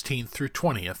March 16th through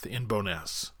 20th in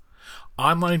Bo'ness.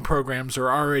 Online programs are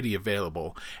already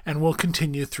available and will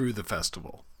continue through the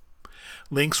festival.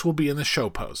 Links will be in the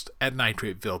show post at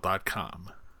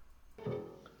nitrateville.com.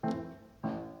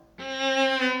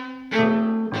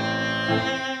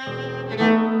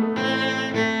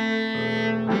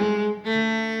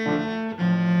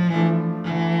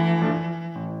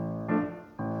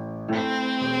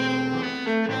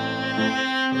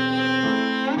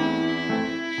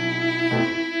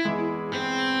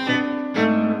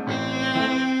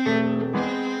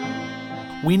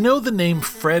 We know the name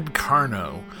Fred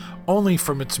Karno only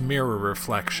from its mirror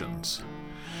reflections.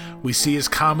 We see his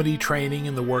comedy training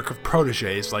in the work of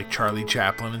protégés like Charlie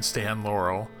Chaplin and Stan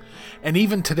Laurel, and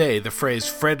even today the phrase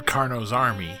Fred Karno's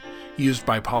Army, used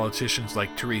by politicians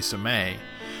like Theresa May,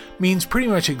 means pretty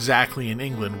much exactly in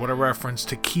England what a reference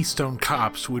to Keystone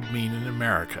Cops would mean in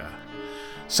America.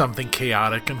 Something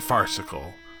chaotic and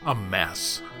farcical, a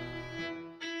mess.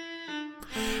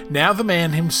 Now the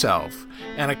man himself,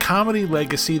 and a comedy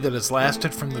legacy that has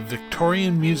lasted from the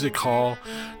Victorian Music Hall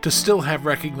to still have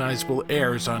recognizable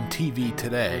airs on TV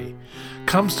today,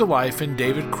 comes to life in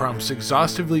David Crump's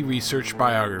exhaustively researched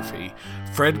biography,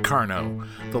 Fred Karno,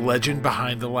 The Legend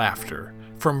Behind the Laughter,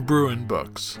 from Bruin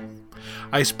Books.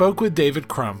 I spoke with David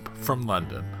Crump from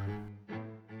London.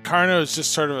 Karno is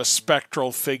just sort of a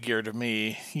spectral figure to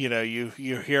me. You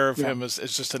hear of him as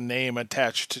just a name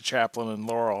attached to Chaplin and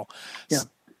Laurel. Yeah.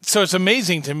 So it's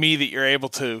amazing to me that you're able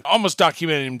to almost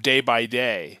document him day by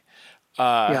day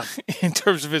in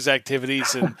terms of his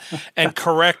activities and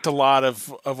correct a lot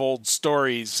of old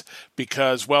stories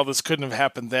because, this couldn't have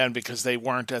happened then because they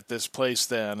weren't at this place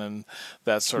then and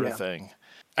that sort of thing.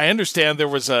 I understand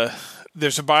there's a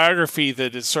biography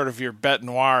that is sort of your bête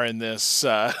noire in this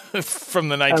from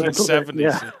the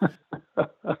 1970s.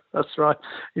 That's right.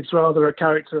 It's rather a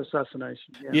character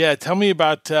assassination. Yeah, tell me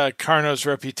about Karno's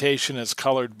reputation as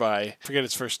colored by, I forget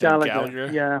his first name,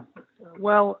 Gallagher. Yeah.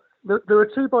 Well, there are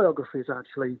two biographies,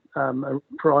 actually,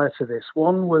 prior to this.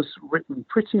 One was written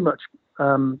pretty much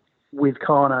with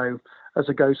Karno as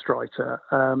a ghostwriter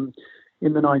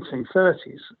in the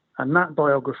 1930s. And that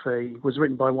biography was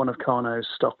written by one of Karno's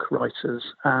stock writers.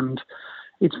 And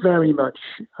it's very much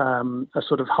a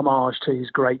sort of homage to his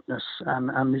greatness, and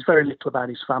there's very little about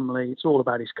his family. It's all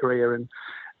about his career, and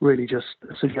really just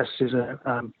suggests he's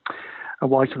a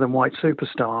whiter than white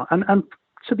superstar. And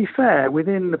to be fair,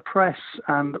 within the press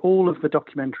and all of the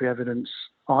documentary evidence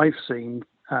I've seen,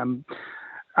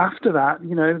 after that,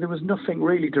 there was nothing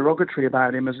really derogatory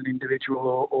about him as an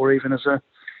individual or even as a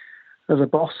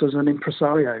boss, as an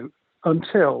impresario,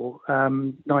 until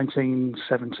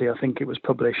 1970, I think it was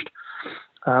published.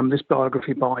 This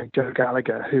biography by Joe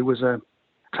Gallagher, who was a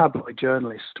tabloid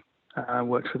journalist,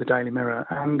 worked for the Daily Mirror,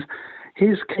 and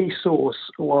his key source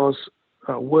were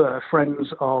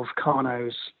friends of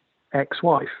Karno's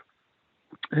ex-wife,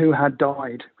 who had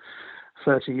died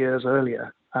 30 years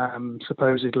earlier,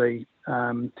 supposedly,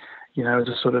 as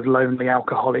a sort of lonely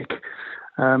alcoholic,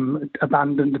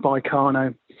 abandoned by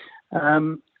Karno.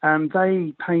 And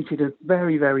they painted a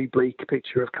very, very bleak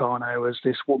picture of Karno as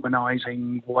this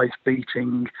womanizing,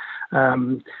 wife-beating,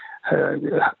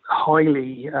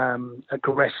 highly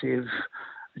aggressive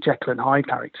Jekyll and Hyde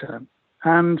character.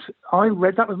 And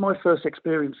that was my first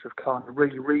experience of Karno,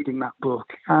 really reading that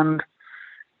book. And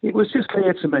it was just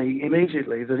clear to me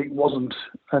immediately that it wasn't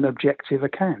an objective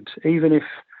account, even if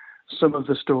some of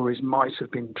the stories might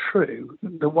have been true,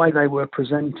 the way they were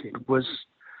presented was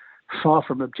far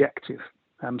from objective.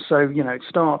 So, it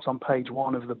starts on page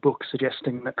 1 of the book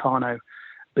suggesting that Carno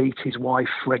beat his wife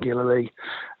regularly.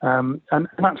 And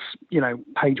that's,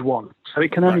 page 1. So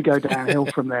it can only go downhill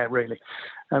from there, really.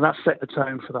 And that set the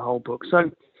tone for the whole book. So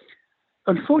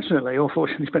unfortunately, or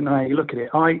fortunately, depending on how you look at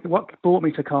it, what brought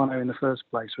me to Carno in the first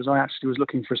place was I actually was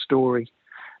looking for a story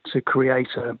to create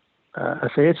a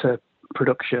theatre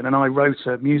production, and I wrote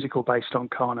a musical based on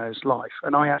Carno's life,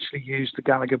 and I actually used the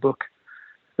Gallagher book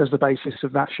as the basis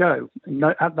of that show.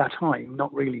 At that time,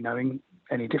 not really knowing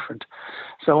any different.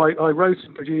 So I wrote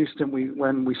and produced, and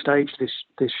when we staged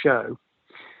this show,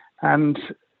 and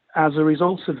as a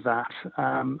result of that,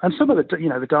 and some of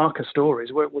the darker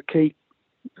stories were key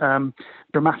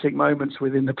dramatic moments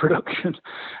within the production,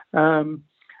 and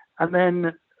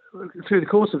then through the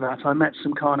course of that, I met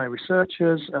some Carno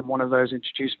researchers, and one of those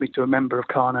introduced me to a member of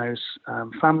Carno's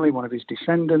family, one of his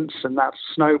descendants, and that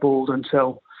snowballed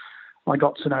until I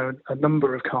got to know a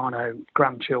number of Carno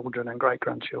grandchildren and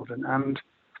great-grandchildren. And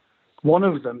one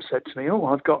of them said to me,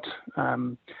 I've got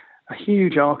a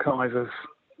huge archive of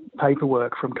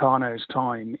paperwork from Carno's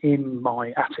time in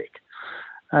my attic.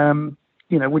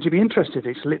 Would you be interested?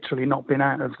 It's literally not been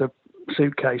out of the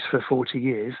suitcase for 40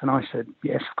 years. And I said,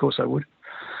 yes, of course I would.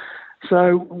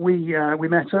 So we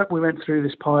met up, we went through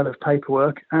this pile of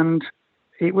paperwork, and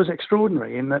it was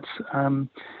extraordinary in that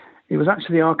it was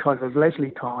actually the archive of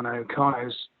Leslie Carno,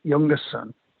 Carno's youngest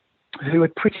son, who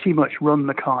had pretty much run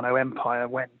the Carno empire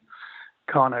when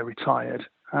Carno retired.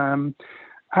 And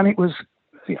it was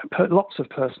lots of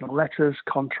personal letters,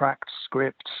 contracts,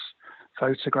 scripts,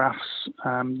 photographs,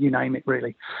 you name it,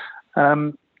 really.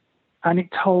 And it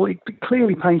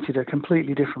clearly painted a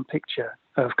completely different picture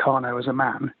of Carno as a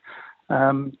man.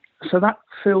 So that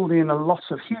filled in a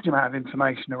huge amount of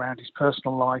information around his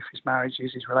personal life, his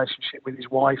marriages, his relationship with his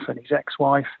wife and his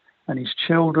ex-wife and his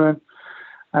children.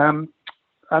 And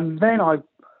then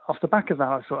off the back of that,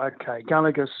 I thought, okay,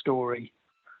 Gallagher's story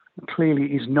clearly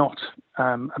is not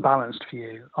a balanced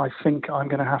view. I think I'm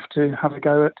going to have a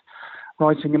go at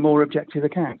writing a more objective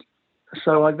account.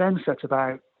 So I then set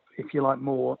about, if you like,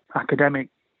 more academic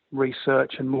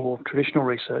research and more traditional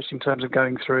research in terms of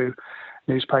going through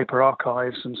newspaper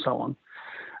archives and so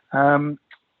on.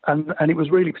 And it was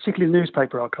really particularly the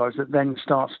newspaper archives that then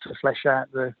starts to flesh out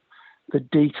the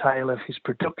detail of his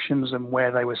productions and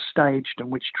where they were staged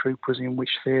and which troupe was in which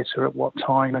theatre at what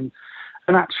time. And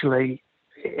actually,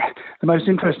 the most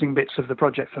interesting bits of the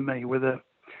project for me were the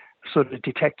sort of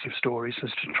detective stories, as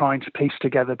to trying to piece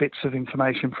together bits of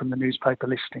information from the newspaper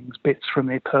listings, bits from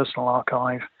the personal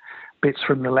archive, bits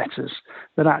from the letters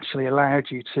that actually allowed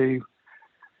you to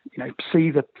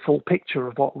see the full picture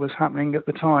of what was happening at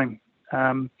the time.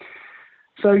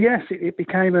 So yes, it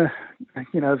became a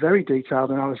very detailed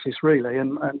analysis, really.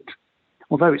 And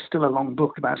although it's still a long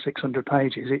book, about 600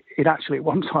 pages, it actually at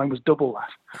one time was double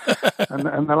that.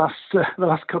 and the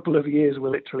last couple of years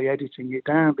we're literally editing it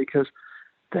down because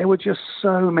there were just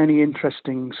so many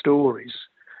interesting stories,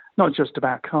 not just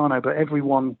about Carno, but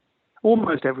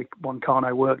almost everyone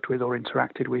Carno worked with or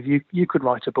interacted with. You could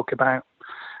write a book about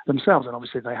themselves, and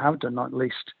obviously they have done, not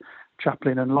least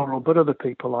Chaplin and Laurel, but other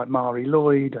people like Marie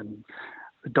Lloyd and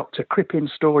the Dr. Crippen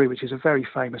story, which is a very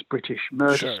famous British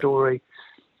murder story,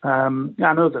 and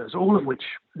others, all of which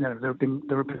there have been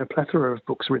a plethora of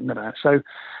books written about. So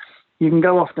you can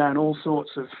go off down all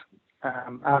sorts of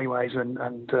alleyways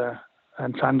and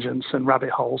tangents and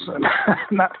rabbit holes, and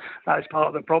that is part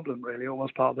of the problem, really,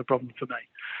 almost part of the problem for me.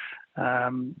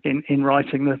 In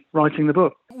writing the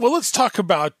book. Well, let's talk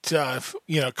about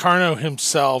Carno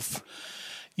himself.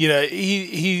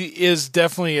 He is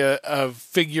definitely a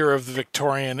figure of the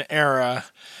Victorian era.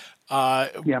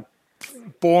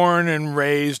 Born and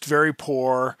raised very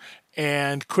poor,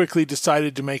 and quickly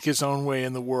decided to make his own way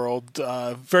in the world.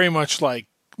 Very much like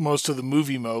most of the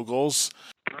movie moguls.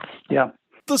 Yeah.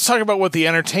 Let's talk about what the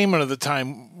entertainment of the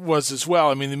time was as well.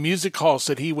 I mean, the music halls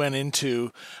that he went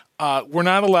into were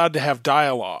not allowed to have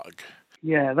dialogue.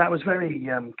 Yeah, that was very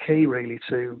key, really,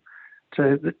 to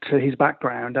his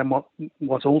background and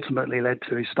what ultimately led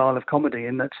to his style of comedy.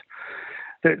 In that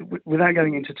without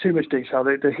going into too much detail,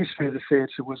 the history of the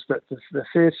theatre was that the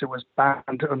theatre was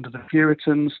banned under the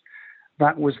Puritans.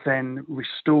 That was then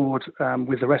restored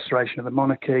with the restoration of the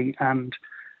monarchy, and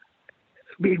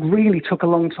it really took a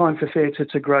long time for theatre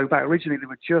to grow back. Originally, there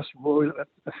were just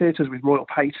theatres with royal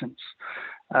patents.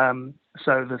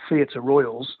 So the Theatre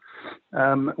Royals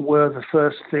were the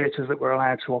first theatres that were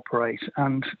allowed to operate,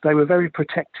 and they were very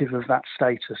protective of that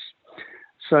status.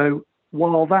 So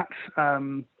while that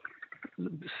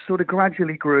sort of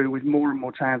gradually grew with more and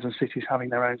more towns and cities having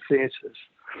their own theatres.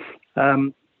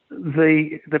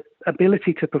 The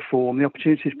ability to perform, the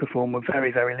opportunities to perform were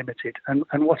very, very limited. And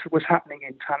what was happening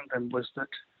in tandem was that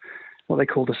what they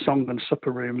called the song and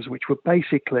supper rooms, which were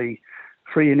basically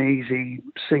free and easy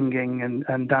singing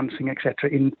and dancing, etc.,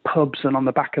 in pubs and on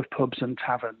the back of pubs and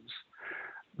taverns.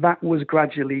 That was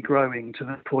gradually growing to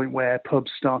the point where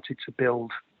pubs started to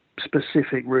build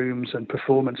specific rooms and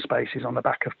performance spaces on the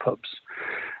back of pubs.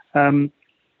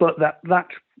 But that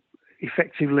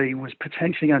effectively was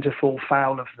potentially going to fall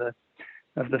foul of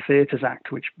the Theatres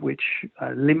Act, which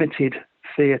limited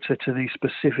theatre to these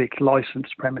specific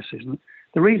licensed premises. And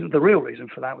the real reason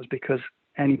for that was because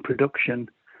any production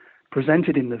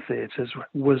presented in the theatres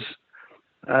was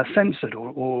censored,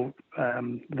 or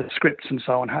the scripts and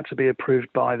so on had to be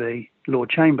approved by the Lord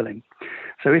Chamberlain.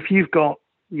 So if you've got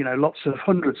lots of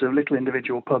hundreds of little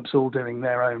individual pubs all doing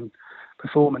their own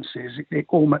performances,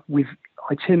 with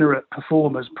itinerant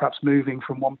performers perhaps moving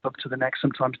from one pub to the next,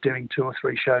 sometimes doing 2 or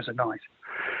 3 shows a night,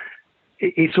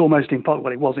 it's almost impossible.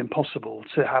 Well, it was impossible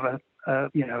to have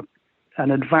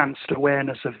an advanced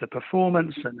awareness of the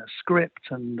performance and the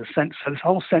script and the this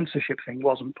whole censorship thing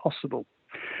wasn't possible.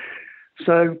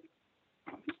 So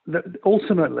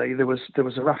ultimately there was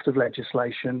a raft of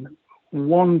legislation,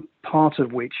 one part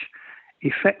of which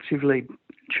effectively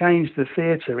changed the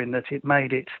theatre in that it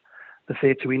made it the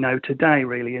theatre we know today,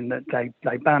 really, in that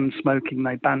they banned smoking,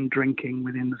 they banned drinking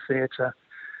within the theatre.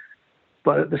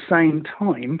 But at the same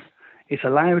time, it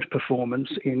allowed performance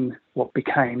in what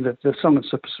became the song and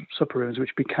supper rooms,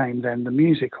 which became then the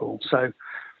music hall. So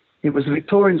it was the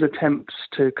Victorians' attempts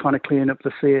to kind of clean up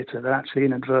the theatre that actually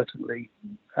inadvertently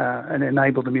and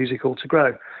enabled the music hall to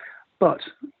grow. But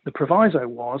the proviso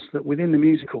was that within the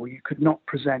music hall, you could not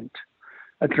present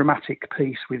a dramatic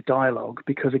piece with dialogue,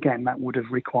 because again, that would have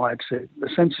required the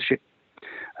censorship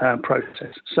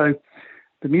process. So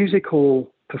the music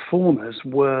hall performers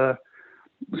were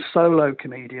solo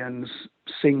comedians,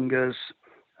 singers,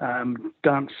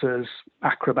 dancers,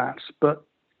 acrobats, but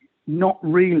not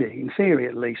really, in theory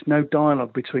at least, no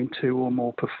dialogue between 2 or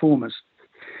more performers.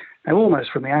 Now,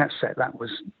 almost from the outset, that was,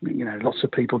 lots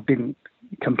of people didn't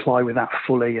comply with that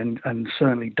fully, and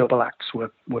certainly double acts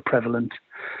were prevalent.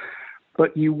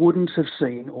 But you wouldn't have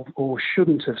seen or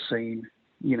shouldn't have seen,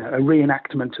 a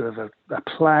reenactment of a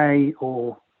play,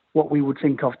 or what we would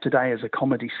think of today as a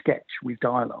comedy sketch with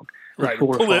dialogue. Right,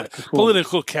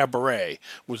 political cabaret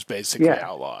was basically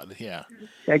outlawed. Yeah,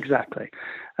 exactly.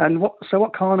 And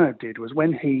what Carnot did was,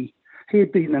 when he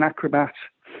had been an acrobat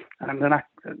and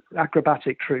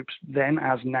acrobatic troupes then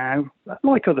as now,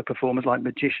 like other performers like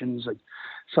magicians and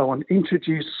so on,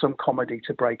 introduced some comedy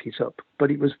to break it up, but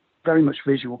it was very much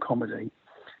visual comedy.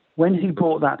 When he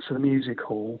brought that to the music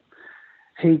hall,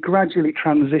 he gradually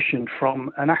transitioned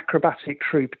from an acrobatic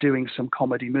troupe doing some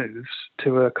comedy moves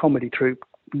to a comedy troupe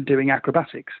doing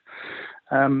acrobatics.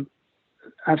 And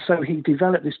so he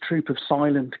developed this troupe of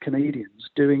silent comedians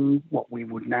doing what we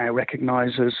would now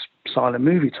recognise as silent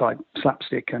movie type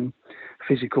slapstick and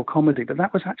physical comedy. But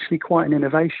that was actually quite an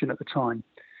innovation at the time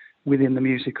within the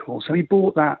music hall. So he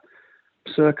brought that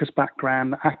circus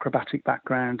background, the acrobatic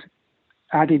background,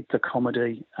 added the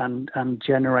comedy, and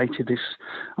generated this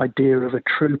idea of a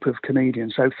troupe of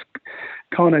comedians. So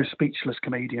Carnot's speechless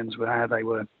comedians were how they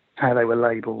were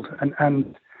labelled,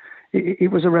 and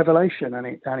it was a revelation, and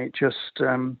it just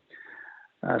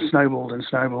snowballed and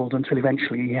snowballed until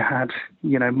eventually you had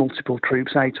multiple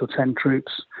troupes, 8 or 10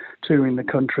 troupes, touring the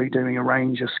country doing a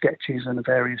range of sketches and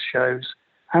various shows,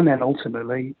 and then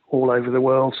ultimately all over the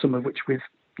world, some of which with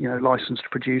licensed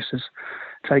producers,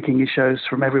 taking his shows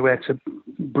from everywhere to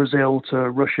Brazil to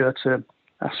Russia to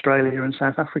Australia and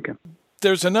South Africa.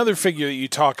 There's another figure that you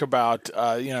talk about,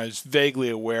 is vaguely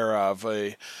aware of,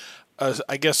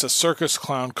 I guess a circus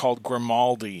clown called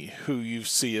Grimaldi, who you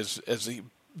see as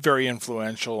very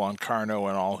influential on Carnot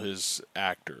and all his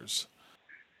actors.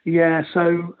 Yeah,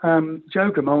 so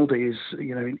Joe Grimaldi is,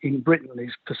 in Britain,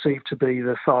 he's perceived to be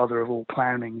the father of all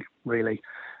clowning, really.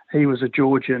 He was a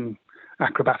Georgian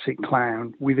acrobatic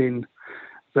clown within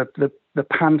the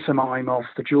pantomime of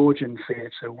the Georgian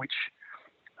theatre, which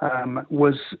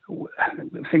was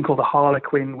a thing called the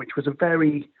Harlequin, which was a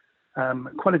very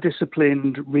quite a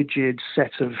disciplined, rigid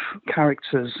set of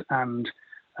characters and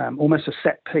almost a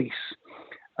set piece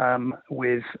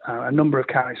with a number of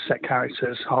set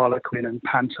characters, Harlequin and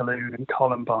Pantaloon and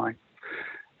Columbine.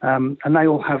 And they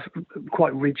all have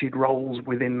quite rigid roles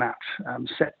within that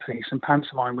set piece, and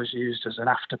pantomime was used as an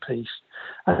afterpiece,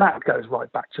 and that goes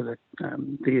right back to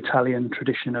the Italian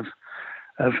tradition of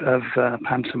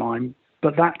pantomime.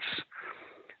 But that's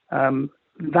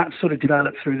that sort of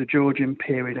developed through the Georgian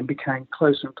period and became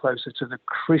closer and closer to the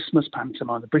Christmas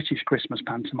pantomime, the British Christmas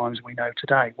pantomimes we know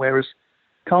today. Whereas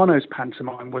Carnot's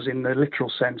pantomime was in the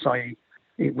literal sense, i.e.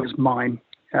 it was mime,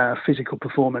 physical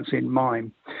performance in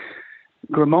mime.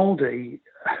 Grimaldi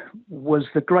was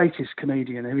the greatest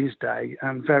comedian of his day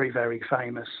and very, very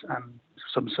famous, and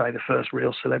some say the first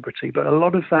real celebrity. But a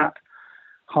lot of that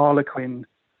Harlequin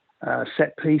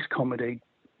set-piece comedy,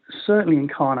 certainly in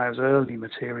Carnot's early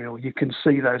material, you can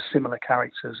see those similar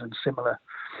characters and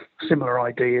similar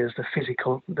ideas, the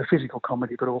physical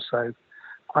comedy, but also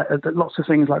lots of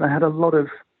things like they had a lot of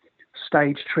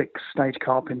stage tricks, stage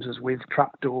carpenters with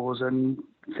trapdoors and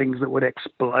things that would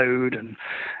explode, and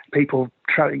people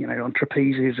on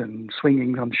trapezes and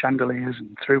swinging on chandeliers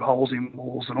and through holes in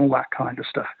walls and all that kind of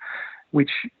stuff,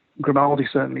 which Grimaldi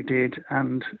certainly did,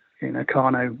 and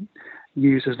Carnot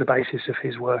used as the basis of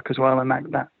his work as well, and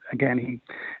that again he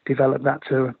developed that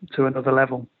to another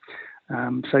level.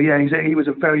 He was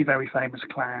a very, very famous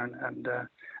clown, and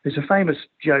there's a famous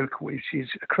joke which is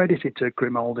accredited to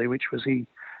Grimaldi, which was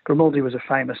Grimaldi was a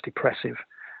famous depressive,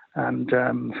 and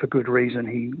for good reason.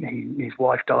 His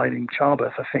wife died in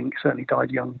childbirth, I think, certainly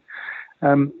died young.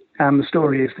 And the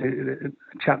story is the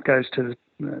chap goes to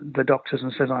the doctors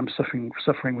and says, I'm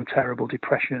suffering with terrible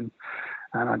depression,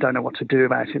 and I don't know what to do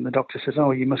about it. And the doctor says,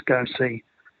 oh, you must go and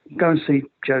see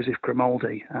Joseph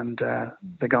Grimaldi. And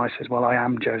the guy says, well, I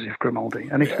am Joseph Grimaldi.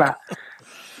 And it's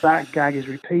that gag is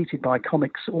repeated by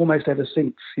comics almost ever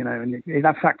since, and in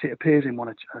fact it appears in one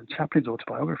of Chaplin's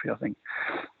autobiography, I think.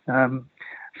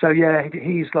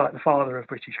 He's like the father of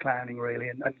British clowning, really,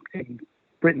 and in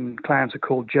Britain clowns are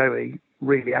called Joey,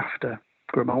 really after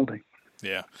Grimaldi.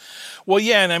 Yeah. Well,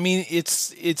 yeah, and I mean, it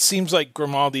seems like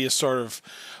Grimaldi is sort of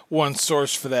one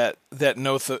source for that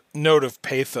note of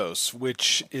pathos,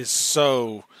 which is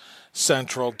so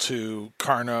central to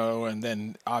Carnot, and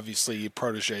then obviously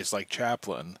protégés like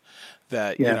Chaplin.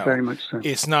 That very much so.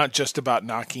 It's not just about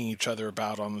knocking each other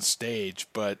about on the stage,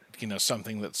 but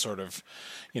something that sort of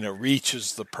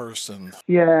reaches the person.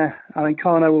 Yeah, I mean,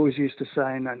 Carnot always used to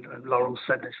say, and Laurel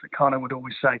said this, that Carnot would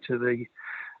always say to the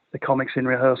comics in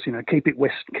rehearsal, keep it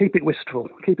wistful,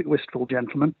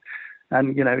 gentlemen.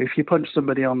 And if you punch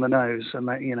somebody on the nose, and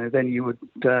then you would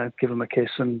give them a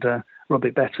kiss and rub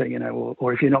it better,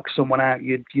 or if you knock someone out,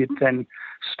 you'd then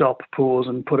stop, pause,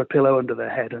 and put a pillow under their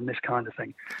head, and this kind of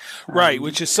thing. Right,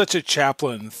 which is such a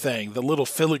Chaplin thing, the little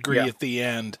filigree at the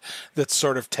end that's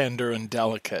sort of tender and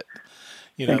delicate.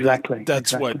 Exactly.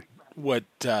 That's what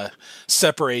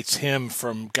separates him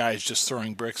from guys just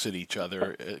throwing bricks at each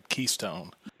other at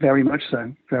Keystone. Very much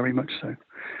so, very much so.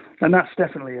 And that's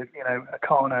definitely a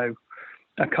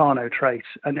Carnot trait.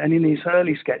 And in his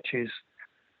early sketches,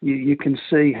 you can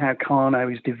see how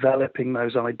Carnot is developing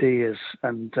those ideas.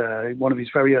 And one of his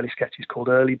very early sketches called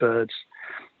Early Birds,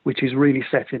 which is really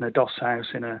set in a doss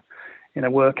house, in a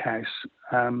workhouse.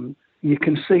 You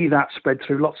can see that spread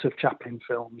through lots of Chaplin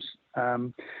films.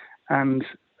 And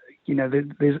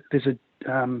there's a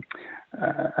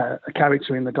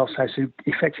character in the doss house who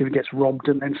effectively gets robbed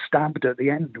and then stabbed at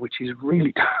the end, which is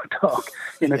really dark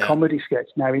in a comedy sketch.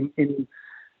 Now, in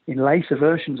later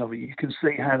versions of it, you can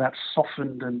see how that's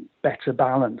softened and better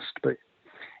balanced. But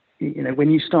when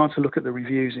you start to look at the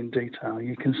reviews in detail,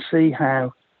 you can see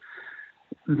how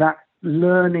that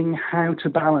learning how to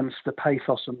balance the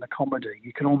pathos and the comedy,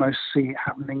 you can almost see it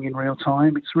happening in real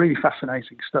time. It's really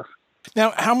fascinating stuff.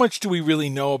 Now, how much do we really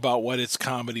know about what its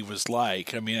comedy was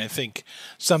like? I mean, I think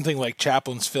something like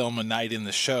Chaplin's film A Night in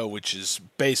the Show, which is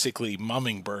basically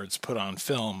Mummingbirds put on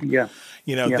film. Yeah.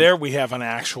 There we have an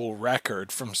actual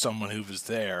record from someone who was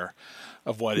there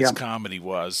of what its comedy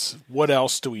was. What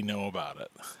else do we know about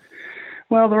it?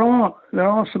 Well, there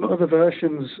are some other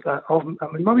versions of. I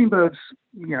mean, Mummingbirds,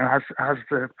 has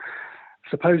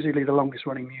supposedly the longest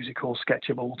running musical sketch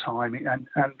of all time, and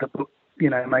the book,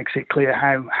 makes it clear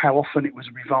how often it was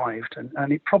revived,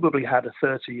 and it probably had a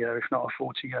 30-year, if not a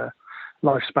 40-year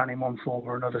lifespan in one form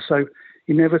or another. So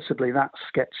inevitably that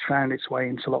sketch found its way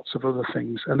into lots of other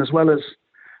things. And as well as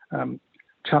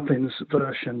Chaplin's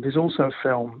version, there's also a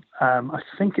film, I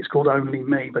think it's called Only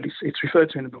Me, but it's referred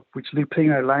to in the book, which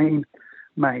Lupino Lane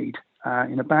made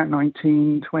in about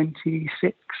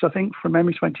 1926, I think, from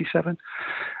memory, 27.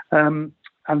 And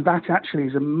that actually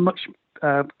is a much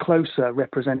closer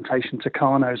representation to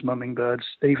Carnot's Mummingbirds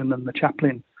even than the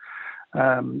Chaplin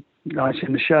Night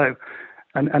in the Show,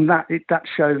 and that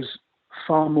shows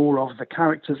far more of the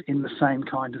characters in the same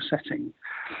kind of setting.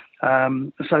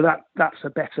 So that's a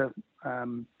better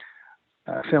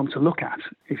film to look at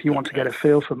if you want to get a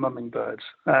feel for Mummingbirds.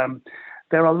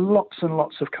 there are lots and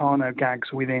lots of Carno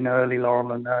gags within early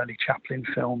Laurel and early Chaplin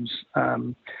films.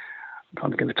 I'm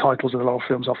trying to get the titles of the Laurel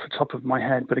films off the top of my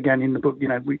head, but again, in the book,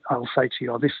 I'll say to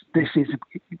you,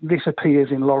 this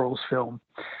appears in Laurel's film,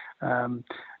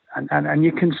 and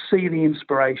you can see the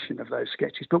inspiration of those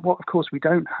sketches. But what, of course, we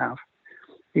don't have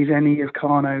is any of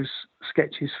Carno's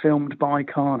sketches filmed by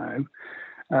Carno,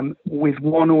 with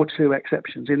one or two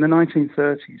exceptions. In the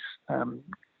 1930s,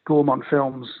 Gaumont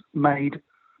Films made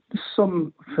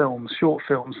some films, short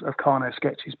films of Carno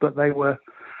sketches, but they were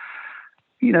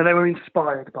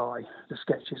inspired by the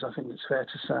sketches, I think it's fair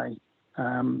to say.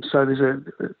 So there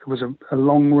was a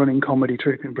long-running comedy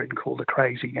troupe in Britain called the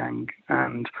Crazy Gang,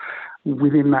 and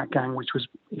within that gang, which was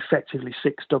effectively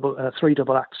three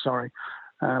double acts,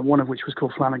 one of which was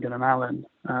called Flanagan and Allen,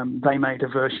 they made a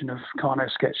version of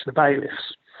Carno's sketch, The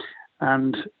Bailiffs,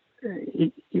 and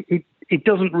it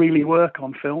doesn't really work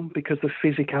on film because the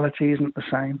physicality isn't the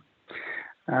same.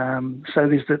 So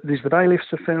there's the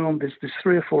Bailiffs, a film. There's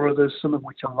 3 or 4 others, some of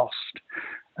which are lost.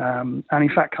 And in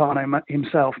fact, Carno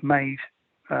himself made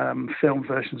film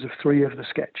versions of 3 of the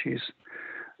sketches: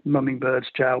 Mumming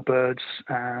Birds, Jailbirds,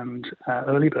 and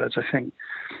Early Birds, I think,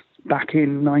 back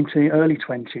in early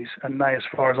 20s, and they, as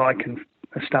far as I can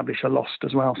establish, are lost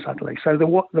as well, sadly. So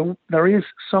there is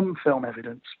some film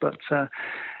evidence, but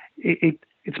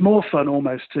it's more fun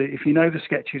almost if you know the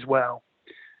sketches well,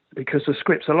 because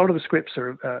a lot of the scripts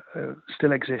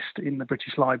still exist in the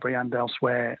British Library and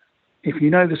elsewhere. If you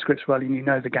know the scripts well and you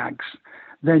know the gags,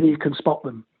 then you can spot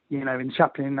them, in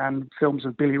Chaplin and films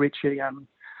of Billy Ritchie and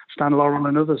Stan Laurel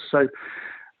and others. So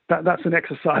that's an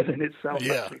exercise in itself,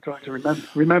 actually, trying to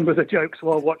remember the jokes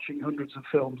while watching hundreds of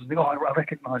films and think, I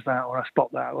recognise that, or I spot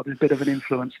that, or there's a bit of an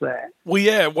influence there. Well,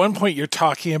 yeah, at one point you're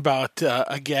talking about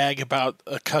a gag about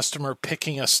a customer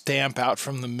picking a stamp out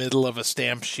from the middle of a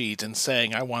stamp sheet and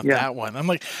saying, I want that one. I'm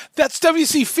like, that's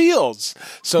W.C. Fields.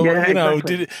 So,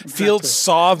 exactly. Fields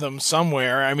saw them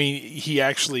somewhere. I mean, he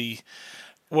actually...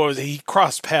 he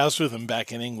crossed paths with him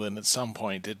back in England at some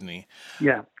point, didn't he?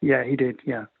 Yeah, he did.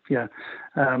 Yeah.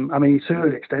 I mean, he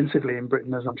toured extensively in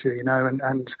Britain, as I'm sure you know,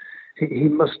 and he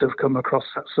must have come across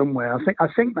that somewhere. I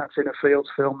think that's in a Fields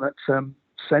film that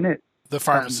Senate. The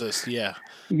Pharmacist, yeah.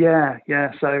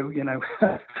 Yeah. So,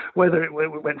 whether it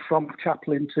went from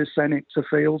Chaplin to Senate to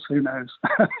Fields, who knows?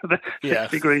 The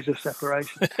 6 degrees of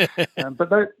separation.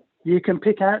 But you can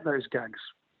pick out those gags,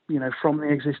 from the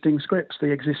existing scripts,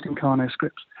 the existing Carno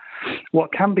scripts.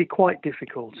 What can be quite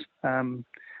difficult,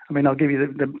 I'll give you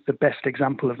the best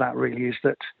example of that, really, is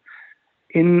that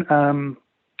in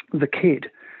The Kid,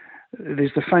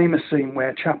 there's the famous scene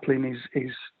where Chaplin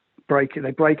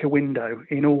they break a window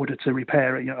in order to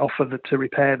repair it, to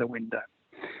repair the window.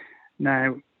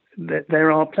 Now,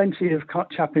 there are plenty of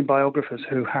Chaplin biographers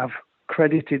who have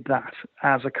credited that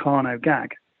as a Carno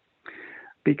gag,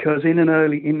 because in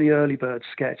the Early Birds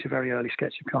sketch, a very early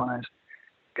sketch of Carno's,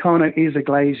 Carno is a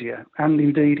glazier, and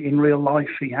indeed in real life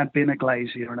he had been a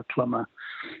glazier and a plumber.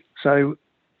 So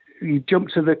you jump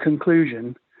to the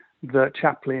conclusion that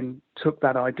Chaplin took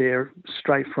that idea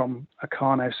straight from a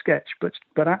Carno sketch,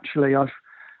 but actually I've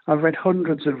read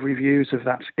hundreds of reviews of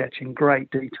that sketch in great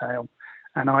detail,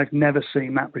 and I've never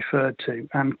seen that referred to.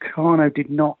 And Carno did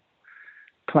not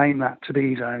claim that to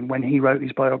be his own when he wrote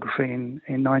his biography in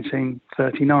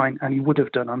 1939, and he would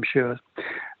have done, I'm sure.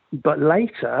 But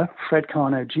later, Fred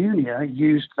Carno Jr.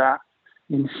 used that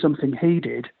in something he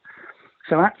did.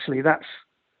 So actually, that's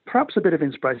perhaps a bit of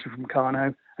inspiration from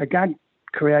Carno, a gag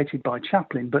created by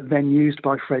Chaplin, but then used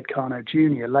by Fred Carno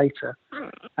Jr. later,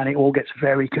 and it all gets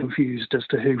very confused as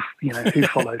to who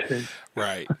followed who.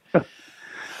 Right.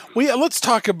 Well, yeah, let's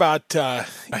talk about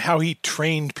how he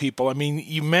trained people. I mean,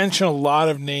 you mentioned a lot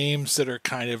of names that are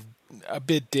kind of a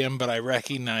bit dim, but I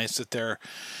recognize that they're,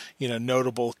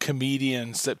 notable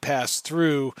comedians that pass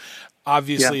through.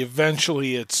 Obviously,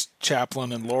 eventually it's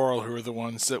Chaplin and Laurel who are the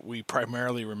ones that we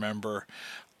primarily remember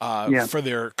for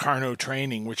their Carno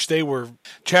training, which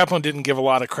Chaplin didn't give a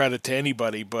lot of credit to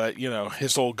anybody, but,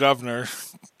 his old governor,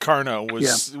 Carno,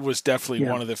 was definitely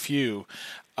one of the few.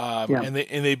 And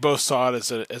they both saw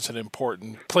it as an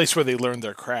important place where they learned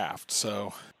their craft.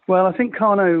 So, well, I think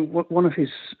Carno, one of his,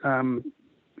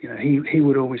 he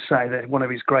would always say that one of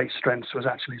his great strengths was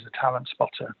actually as a talent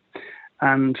spotter,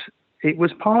 and it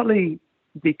was partly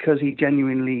because he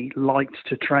genuinely liked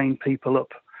to train people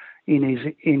up in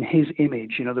his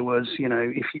image. In other words,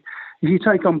 if you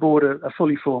take on board a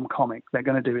fully formed comic, they're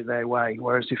going to do it their way.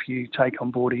 Whereas if you take on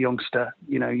board a youngster,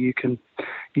 you can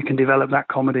develop that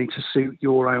comedy to suit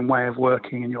your own way of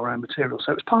working and your own material.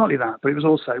 So it was partly that, but it was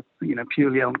also,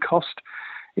 purely on cost.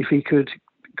 If he could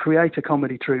create a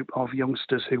comedy troupe of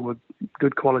youngsters who were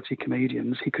good quality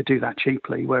comedians, he could do that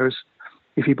cheaply. Whereas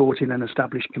if he brought in an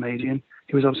established comedian,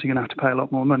 he was obviously going to have to pay a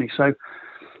lot more money. So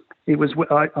it was,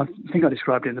 I think I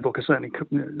described it in the book,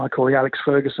 I call the Alex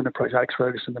Ferguson approach. Alex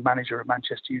Ferguson, the manager of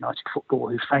Manchester United Football,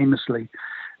 who famously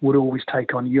would always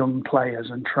take on young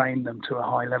players and train them to a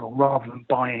high level rather than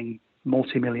buying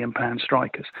multi-million-pound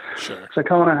strikers. Sure. So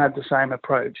Kano had the same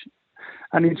approach.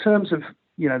 And in terms of,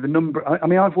 you know, the number, I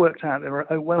mean, I've worked out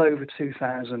there are well over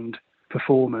 2,000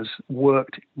 performers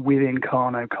worked within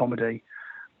Kano comedy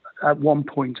at one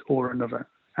point or another.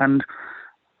 And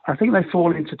I think they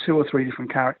fall into 2 or 3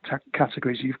 different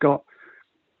categories. You've got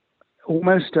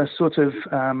almost a sort of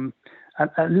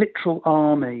a literal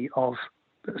army of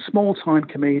small-time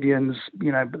comedians,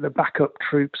 you know, the backup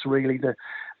troops, really, the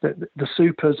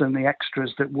supers and the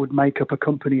extras that would make up a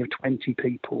company of 20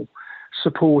 people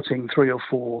supporting 3 or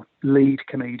 4 lead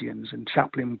comedians. And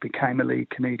Chaplin became a lead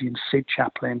comedian, Sid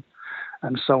Chaplin,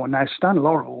 and so on. Now, Stan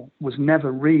Laurel was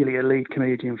never really a lead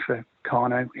comedian for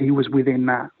Kano. He was within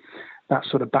that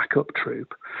sort of backup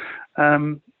troupe.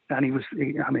 And he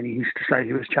used to say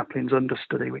he was Chaplin's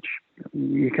understudy, which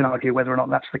you can argue whether or not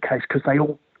that's the case, because they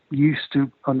all used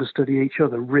to understudy each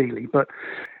other, really. But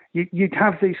you'd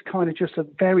have these kind of just a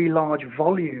very large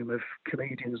volume of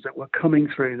comedians that were coming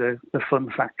through the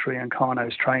Fun Factory and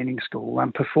Kano's training school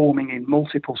and performing in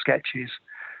multiple sketches.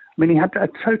 I mean, he had a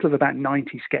total of about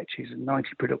 90 sketches and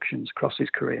 90 productions across his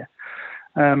career.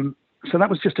 So that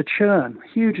was just a churn,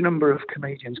 huge number of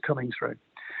comedians coming through.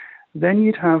 Then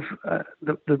you'd have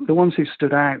the ones who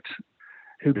stood out,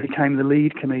 who became the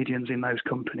lead comedians in those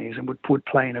companies and would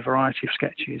play in a variety of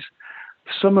sketches.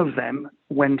 Some of them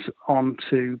went on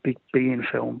to be in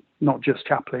film, not just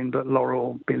Chaplin, but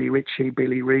Laurel, Billy Ritchie,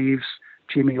 Billy Reeves,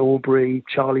 Jimmy Aubrey,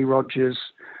 Charlie Rogers,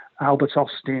 Albert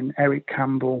Austin, Eric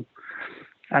Campbell,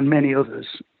 and many others.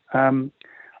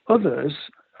 Others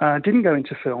didn't go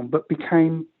into film, but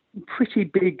became pretty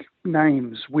big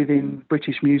names within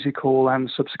British music hall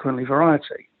and subsequently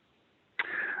variety.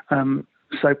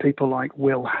 So people like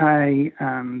Will Hay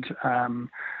and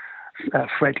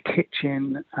Fred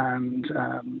Kitchen and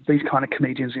these kind of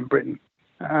comedians in Britain.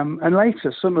 And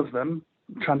later, some of them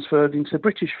transferred into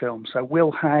British film. So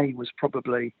Will Hay was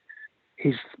probably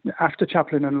after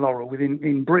Chaplin and Laurel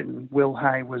in Britain. Will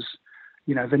Hay was,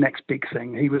 you know, the next big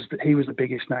thing. He was the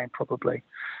biggest name probably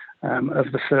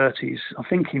of the 30s. I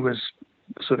think he was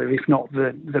sort of, if not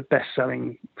the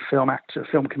best-selling film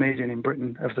comedian in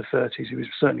Britain of the 30s. He was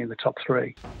certainly in the top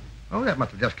 3. Oh, that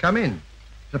must have just come in.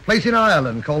 There's a place in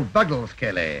Ireland called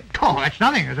Buggles-Kelly. Oh, that's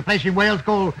nothing. There's a place in Wales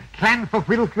called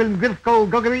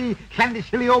Clanfofwilfgilfgilfgo-Goggery,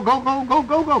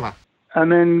 Llandyssilio-Go-Go-Go-Go-Go.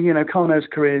 And then, you know, Kano's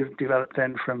career developed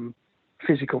then from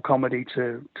physical comedy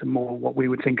to more what we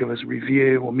would think of as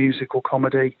revue or musical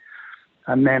comedy.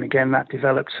 And then again, that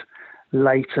developed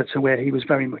later to where he was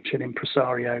very much an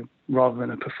impresario rather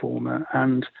than a performer.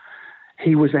 And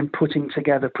he was then putting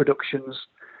together productions,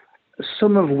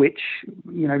 some of which,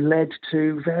 you know, led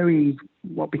to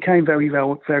what became very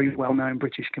well-known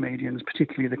British comedians,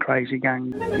 particularly the Crazy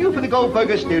Gang. You for the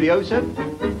Goldberger Studio, sir?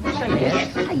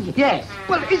 Yes. Yes.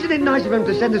 Well, isn't it nice of him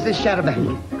to send us this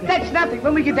charabanc? That's nothing.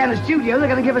 When we get down to the studio, they're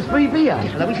going to give us free beer.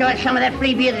 Well, I wish I had some of that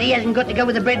free beer that he hasn't got to go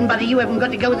with the bread and butter. You haven't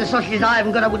got to go with the sausages. I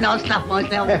haven't got. I wouldn't all stuff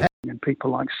myself. And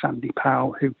people like Sandy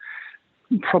Powell, who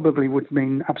probably would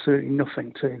mean absolutely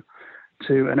nothing to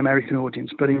an American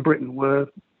audience, but in Britain were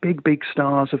big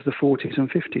stars of the 40s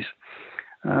and 50s.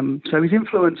 So his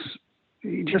influence,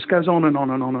 it just goes on and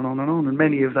on and on and on and on. And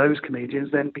many of those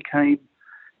comedians then became,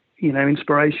 you know,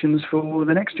 inspirations for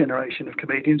the next generation of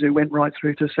comedians who went right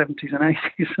through to the 70s and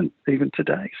 80s and even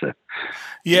today. So,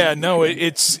 yeah, no,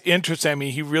 it's interesting. I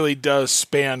mean, he really does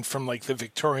span from like the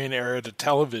Victorian era to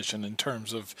television in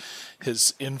terms of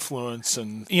his influence.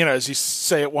 And, you know, as you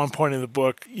say at one point in the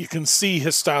book, you can see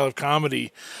his style of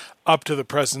comedy up to the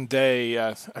present day.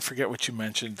 I forget what you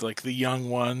mentioned, like the young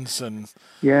ones and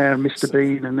Mr.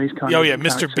 Bean and these kinds. Oh of yeah,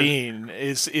 Mr. characters. Bean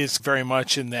is very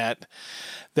much in that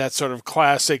sort of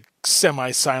classic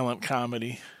semi-silent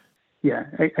comedy. Yeah,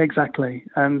 exactly.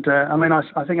 And I mean, I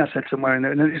think I said somewhere in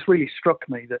there, and it just really struck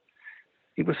me that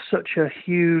it was such a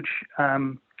huge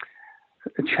a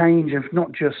change of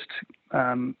not just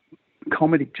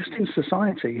comedy, just in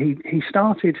society. He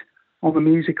started on the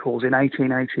music halls in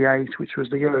 1888, which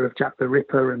was the era of Jack the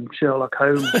Ripper and Sherlock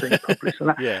Holmes being published. So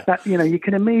that, you know, you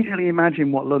can immediately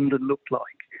imagine what London looked like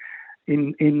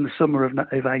in the summer of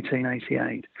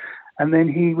 1888. And then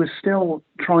he was still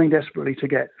trying desperately to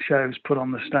get shows put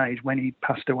on the stage when he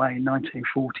passed away in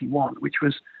 1941, which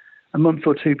was a month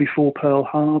or two before Pearl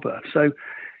Harbor. So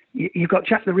you've got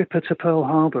Jack the Ripper to Pearl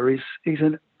Harbor is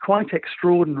a quite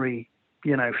extraordinary,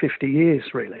 you know, 50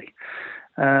 years really.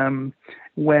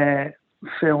 where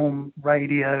film,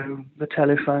 radio, the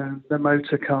telephone, the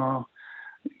motor car,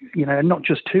 not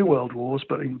just 2 world wars,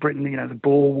 but in Britain, the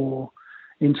Boer War,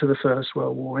 into the First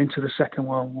World War, into the Second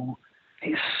World War.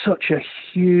 It's such a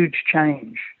huge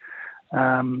change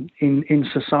in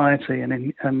society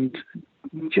and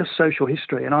just social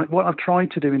history. And what I've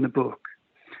tried to do in the book,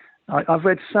 I've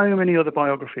read so many other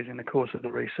biographies in the course of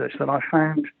the research that I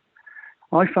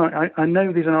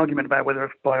know there's an argument about whether a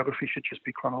biography should just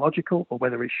be chronological or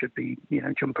whether it should be,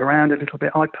 jump around a little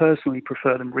bit. I personally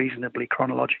prefer them reasonably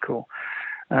chronological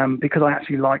because I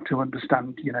actually like to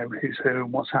understand, who's who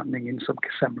and what's happening in some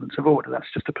semblance of order.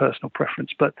 That's just a personal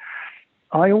preference. But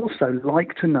I also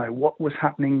like to know what was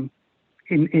happening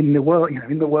in the world,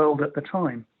 in the world at the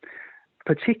time,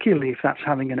 particularly if that's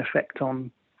having an effect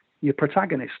on your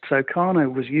protagonist. So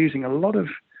Carno was using a lot of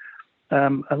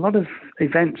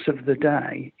events of the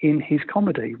day in his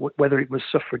comedy, whether it was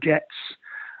suffragettes,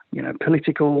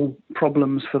 political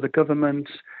problems for the government.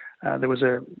 There was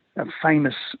a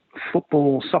famous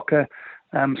soccer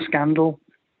scandal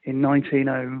in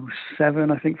 1907,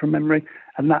 I think, from memory,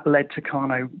 and that led to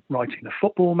Carno writing The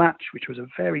Football Match, which was a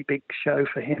very big show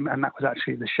for him, and that was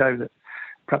actually the show that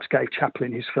perhaps gave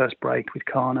Chaplin his first break with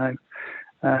Carno.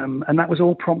 And that was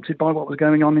all prompted by what was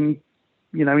going on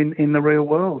in the real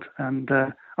world. And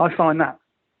I find that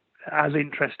as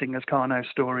interesting as Carno's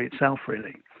story itself,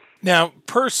 really. Now,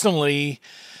 personally,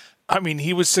 I mean,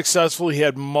 he was successful. He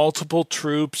had multiple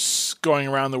troops going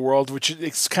around the world, which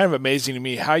it's kind of amazing to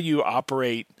me how you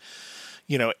operate,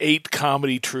 8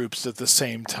 comedy troops at the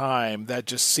same time. That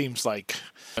just seems like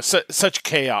such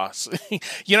chaos.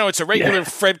 It's a regular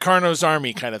Fred Carno's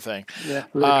army kind of thing. Yeah,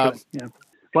 literally, yeah.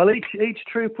 Well, each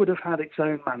troop would have had its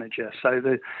own manager. So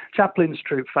the Chaplin's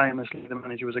troop, famously, the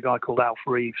manager was a guy called Alf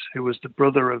Reeves, who was the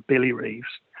brother of Billy Reeves.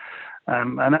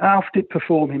 And Alf did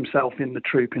perform himself in the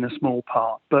troop in a small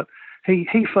part, but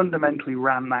he fundamentally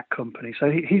ran that company. So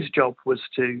his job was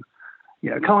to,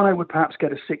 Carno would perhaps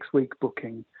get a 6-week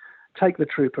booking, take the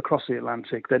troop across the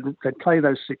Atlantic. They'd play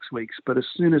those 6 weeks, but as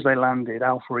soon as they landed,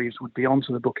 Alf Reeves would be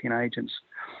onto the booking agents,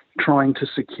 trying to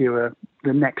secure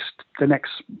the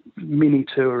next mini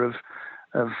tour of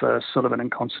Sullivan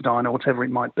and Considine or whatever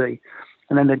it might be,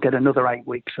 and then they'd get another 8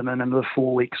 weeks and then another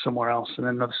 4 weeks somewhere else,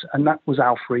 and that was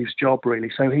Alf Reeves' job,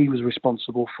 really. So he was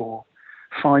responsible for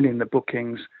finding the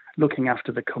bookings, looking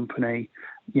after the company,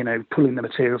 pulling the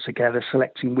material together,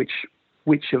 selecting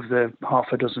which of the half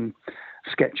a dozen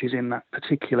sketches in that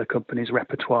particular company's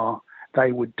repertoire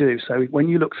they would do. So when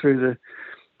you look through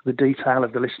the detail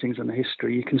of the listings and the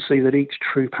history, you can see that each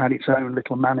troupe had its own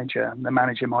little manager, and the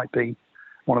manager might be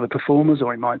one of the performers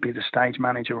or it might be the stage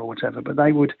manager or whatever, but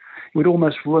it would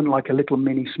almost run like a little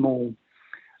mini small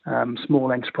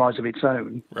enterprise of its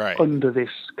own, right, under this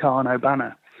Carno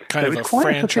banner. Kind of a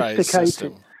franchise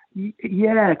system.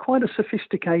 Yeah, quite a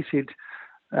sophisticated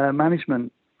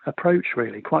management approach,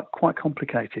 really, quite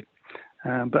complicated.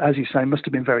 But as you say, must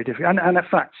have been very difficult. And in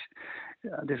fact,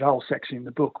 there's a whole section in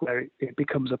the book where it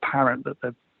becomes apparent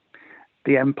that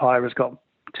the empire has got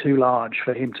too large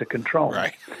for him to control.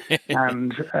 Right.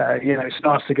 And, it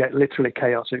starts to get literally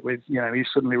chaotic with, he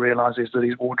suddenly realizes that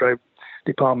his wardrobe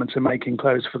departments are making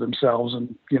clothes for themselves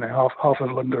and, half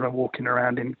of London are walking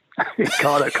around in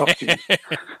Carno costumes.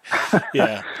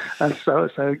 Yeah. And so,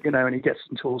 and he gets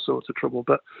into all sorts of trouble.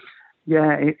 But,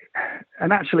 yeah,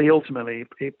 and actually, ultimately,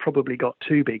 it probably got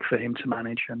too big for him to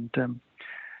manage. And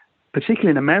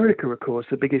particularly in America, of course,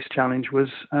 the biggest challenge was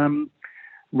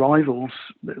rivals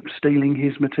stealing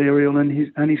his material and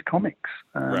his comics.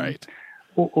 Right.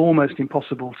 Almost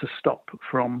impossible to stop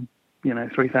from,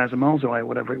 3,000 miles away,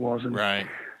 whatever it was. And, right.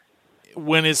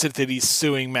 When is it that he's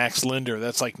suing Max Linder?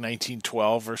 That's like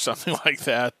 1912 or something like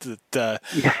that.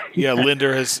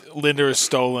 Linder has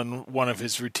stolen one of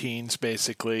his routines,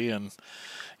 basically, and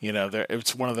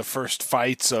it's one of the first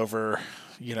fights over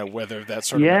whether that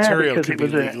sort of material can be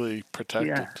legally protected.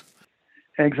 Yeah.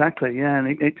 Exactly. Yeah,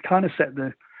 and it kind of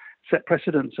set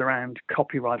precedents around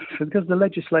copyright because the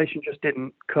legislation just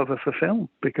didn't cover for film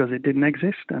because it didn't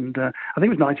exist. And I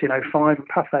think it was 1905, and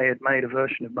Pathé had made a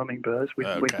version of Mummingbirds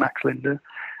with Max Linder.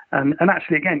 And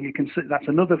actually, again, you can see that's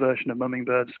another version of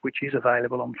Mummingbirds which is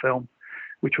available on film,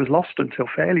 which was lost until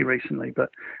fairly recently.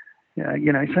 But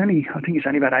it's only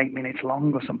about 8 minutes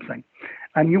long or something.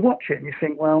 And you watch it and you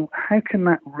think, well, how can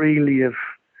that really have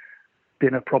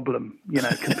been a problem,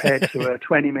 compared to a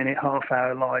 20-minute,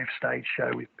 half-hour live stage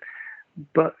show?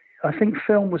 But I think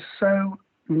film was so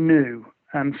new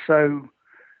and so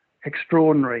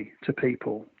extraordinary to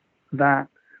people that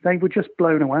they were just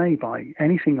blown away by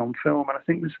anything on film. And I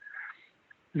think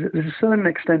there's a certain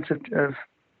extent of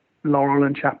Laurel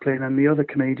and Chaplin and the other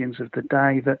comedians of the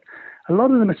day that a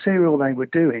lot of the material they were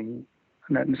doing,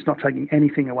 and it's not taking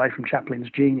anything away from Chaplin's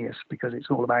genius because it's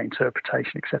all about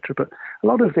interpretation, etc., but a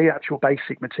lot of the actual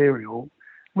basic material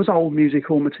was old music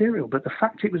hall material. But the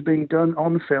fact it was being done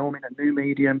on film in a new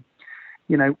medium,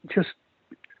 just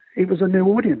it was a new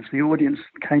audience. The audience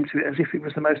came to it as if it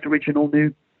was the most original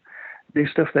new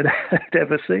stuff they'd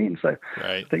ever seen. So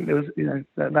right. I think there was,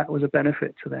 that was a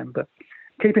benefit to them. But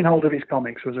keeping hold of his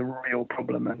comics was a real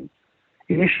problem. And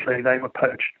initially they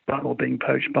were being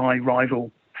poached by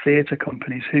rival theatre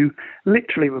companies who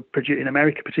literally were in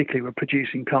America particularly were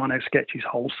producing Carno sketches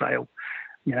wholesale,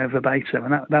 verbatim.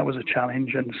 And that was a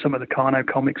challenge. And some of the Carno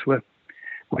comics were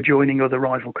joining other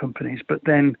rival companies. But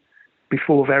then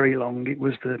before very long, it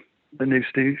was the new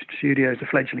studios, the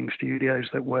fledgling studios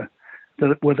that were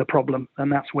the problem,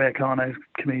 and that's where Carno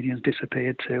comedians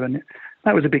disappeared to, and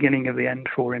that was the beginning of the end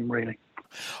for him, really.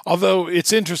 Although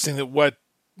it's interesting that what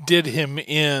did him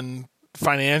in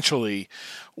financially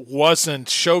wasn't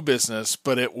show business,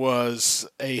 but it was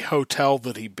a hotel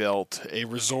that he built, a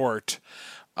resort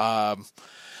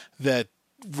that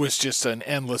was just an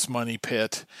endless money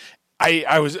pit.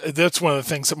 That's one of the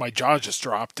things that my jaw just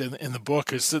dropped in the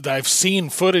book, is that I've seen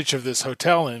footage of this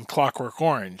hotel in Clockwork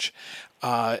Orange.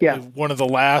 One of the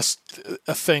last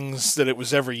things that it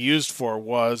was ever used for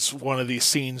was one of these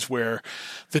scenes where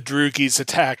the Droogies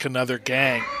attack another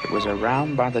gang. It was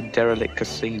around by the derelict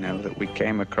casino that we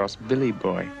came across Billy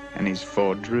Boy and his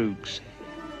 4 Droogs.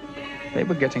 They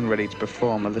were getting ready to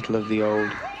perform a little of the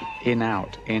old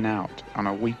in-out on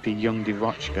a weepy young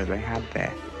Devotchka they had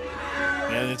there.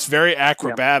 And it's very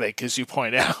acrobatic, as you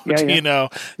point out.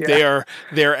 Yeah.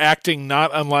 They're acting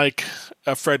not unlike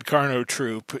a Fred Carno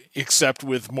troupe, except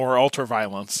with more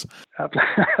ultra-violence.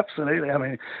 Absolutely. I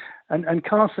mean, and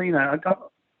Carcino,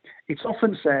 it's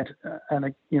often said,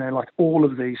 like all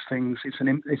of these things,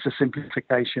 it's a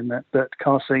simplification that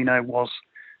Carcino was,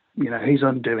 his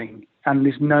undoing. And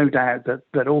there's no doubt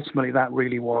that ultimately that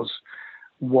really was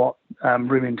what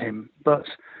ruined him. But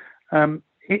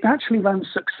it actually ran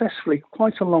successfully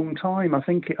quite a long time. I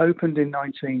think it opened in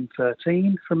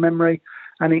 1913 from memory,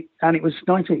 and it was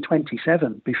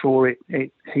 1927 before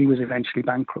he was eventually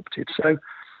bankrupted. So,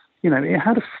 it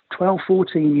had 12,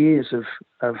 14 years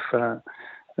of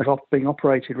being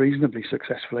operated reasonably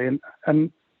successfully,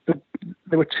 and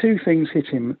there were 2 things hit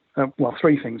him.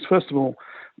 3 things. First of all,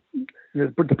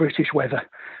 the British weather,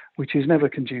 which is never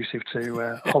conducive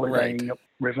to holidaying right.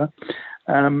 upriver.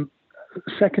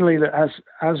 Secondly, that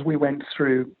as we went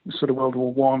through sort of World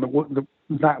War One,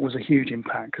 that was a huge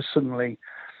impact, because suddenly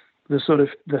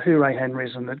the Hooray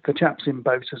Henrys and the chaps in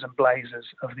boaters and blazers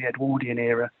of the Edwardian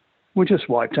era were just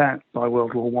wiped out by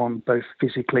World War One, both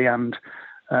physically and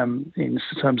in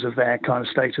terms of their kind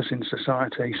of status in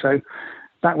society. So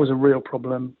that was a real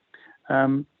problem.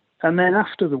 And then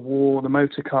after the war, the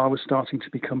motor car was starting to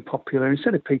become popular.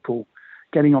 Instead of people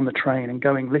getting on the train and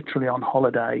going literally on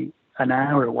holiday an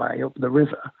hour away up the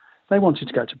river, they wanted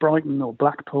to go to Brighton or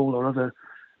Blackpool or other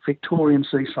Victorian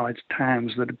seaside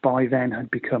towns that by then had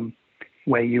become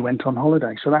where you went on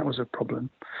holiday. So that was a problem.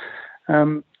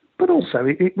 But also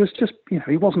it was just,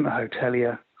 he wasn't a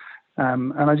hotelier,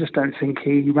 and I just don't think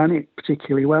he ran it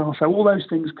particularly well. So all those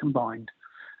things combined,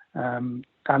 and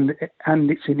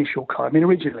its initial car. I mean,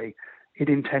 originally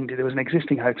there was an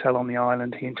existing hotel on the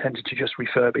island. He intended to just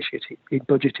refurbish it. He'd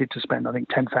budgeted to spend, I think,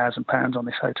 £10,000 on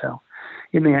this hotel.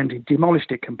 In the end, he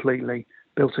demolished it completely,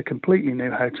 built a completely new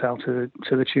hotel to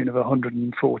the tune of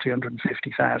 £140,000,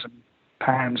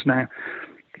 £150,000. Now,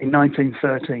 in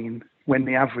 1913, when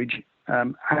the average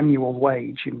annual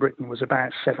wage in Britain was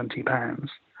about £70,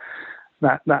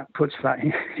 that puts that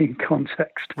in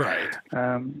context. Right.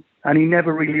 And he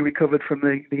never really recovered from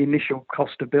the initial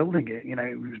cost of building it.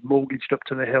 It was mortgaged up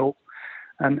to the hilt,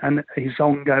 and his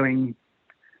ongoing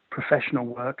professional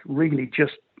work really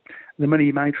just, the money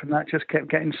he made from that just kept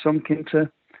getting sunk into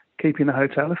keeping the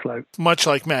hotel afloat. Much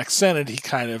like Mack Sennett, he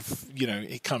kind of,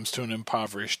 he comes to an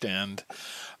impoverished end.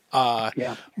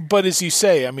 But as you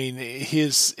say, I mean,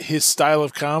 his style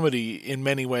of comedy in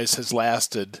many ways has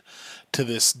lasted to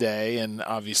this day, and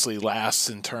obviously lasts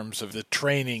in terms of the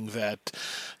training that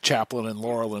Chaplin and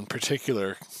Laurel in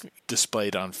particular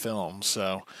displayed on film.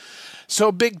 So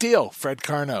a big deal, Fred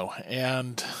Carno,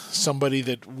 and somebody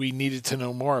that we needed to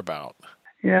know more about.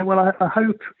 Yeah, well, I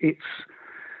hope it's,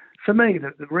 for me,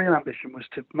 the real ambition was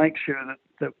to make sure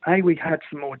that we had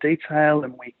some more detail,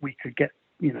 and we could get,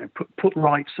 put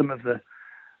right some of the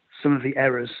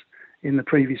errors in the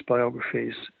previous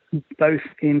biographies, both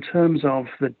in terms of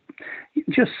the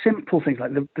just simple things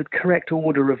like the correct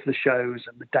order of the shows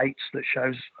and the dates that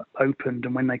shows opened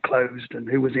and when they closed and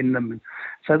who was in them. And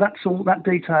so that's all. That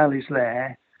detail is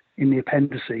there in the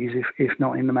appendices, if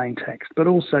not in the main text. But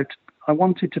also, I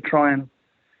wanted to try and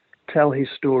tell his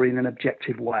story in an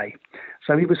objective way.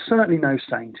 So he was certainly no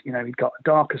saint. You know, he'd got a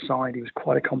darker side. He was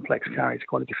quite a complex character,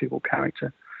 quite a difficult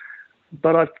character.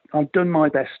 But I've done my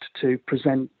best to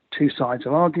present two sides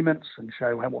of arguments and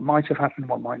show what might have happened,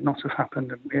 what might not have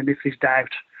happened, and if there's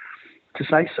doubt, to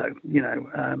say so. You know,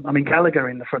 I mean, Gallagher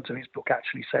in the front of his book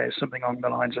actually says something along the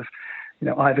lines of, you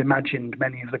know, I've imagined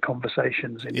many of the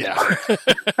conversations in his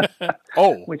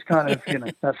book. Which kind of, you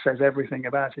know, that says everything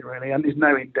about it, really. And there's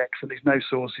no index and there's no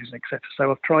sources, etc.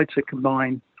 So I've tried to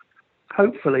combine,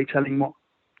 hopefully, telling what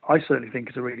I certainly think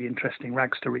is a really interesting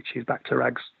rags to riches, back to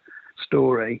rags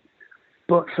story.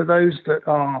 But for those that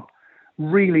are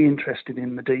really interested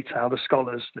in the detail, the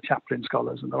scholars, the Chaplin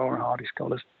scholars and the Laura Hardy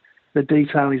scholars, the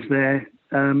detail is there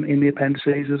in the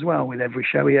appendices as well, with every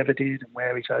show he ever did and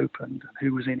where it opened and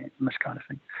who was in it and this kind of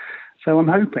thing. So I'm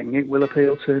hoping it will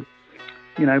appeal to,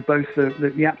 you know, both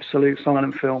the absolute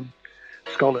silent film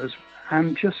scholars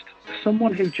and just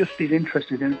someone who just is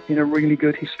interested in a really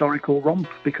good historical romp,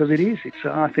 because it is.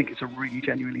 I think it's a really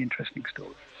genuinely interesting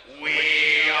story. We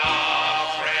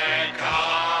are Fred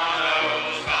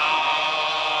Carno's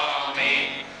army,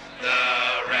 the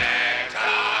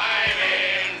ragtime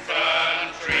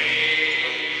infantry.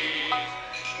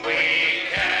 We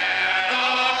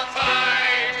cannot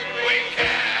fight, we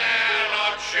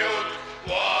cannot shoot.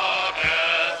 What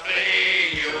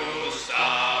earthly use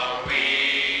are we?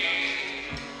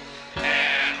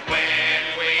 And when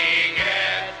we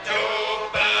get to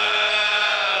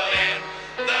Berlin,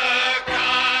 the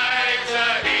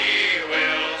Kaiser he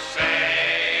will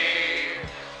say,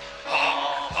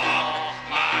 "Honk, honk,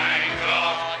 mein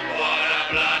Gott, what a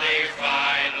bloody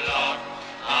fine lot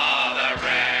are the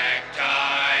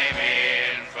ragtime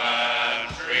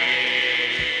infantry."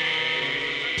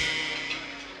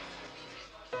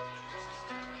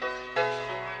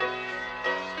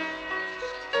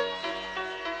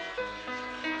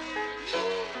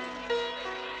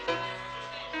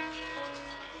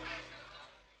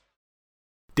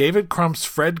 David Crump's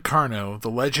Fred Carno, The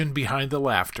Legend Behind the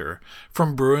Laughter,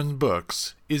 from Bruin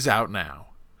Books, is out now.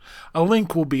 A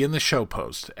link will be in the show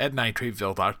post at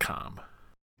nitrateville.com.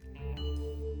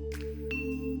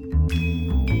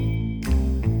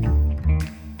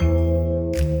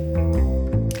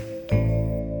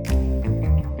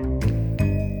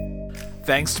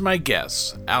 Thanks to my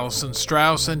guests, Alison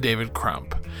Strauss and David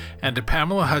Crump, and to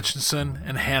Pamela Hutchinson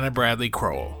and Hannah Bradley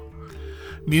Crowell.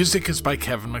 Music is by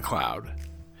Kevin MacLeod.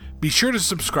 Be sure to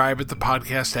subscribe at the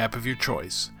podcast app of your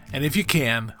choice, and if you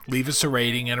can, leave us a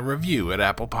rating and a review at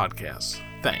Apple Podcasts.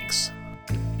 Thanks.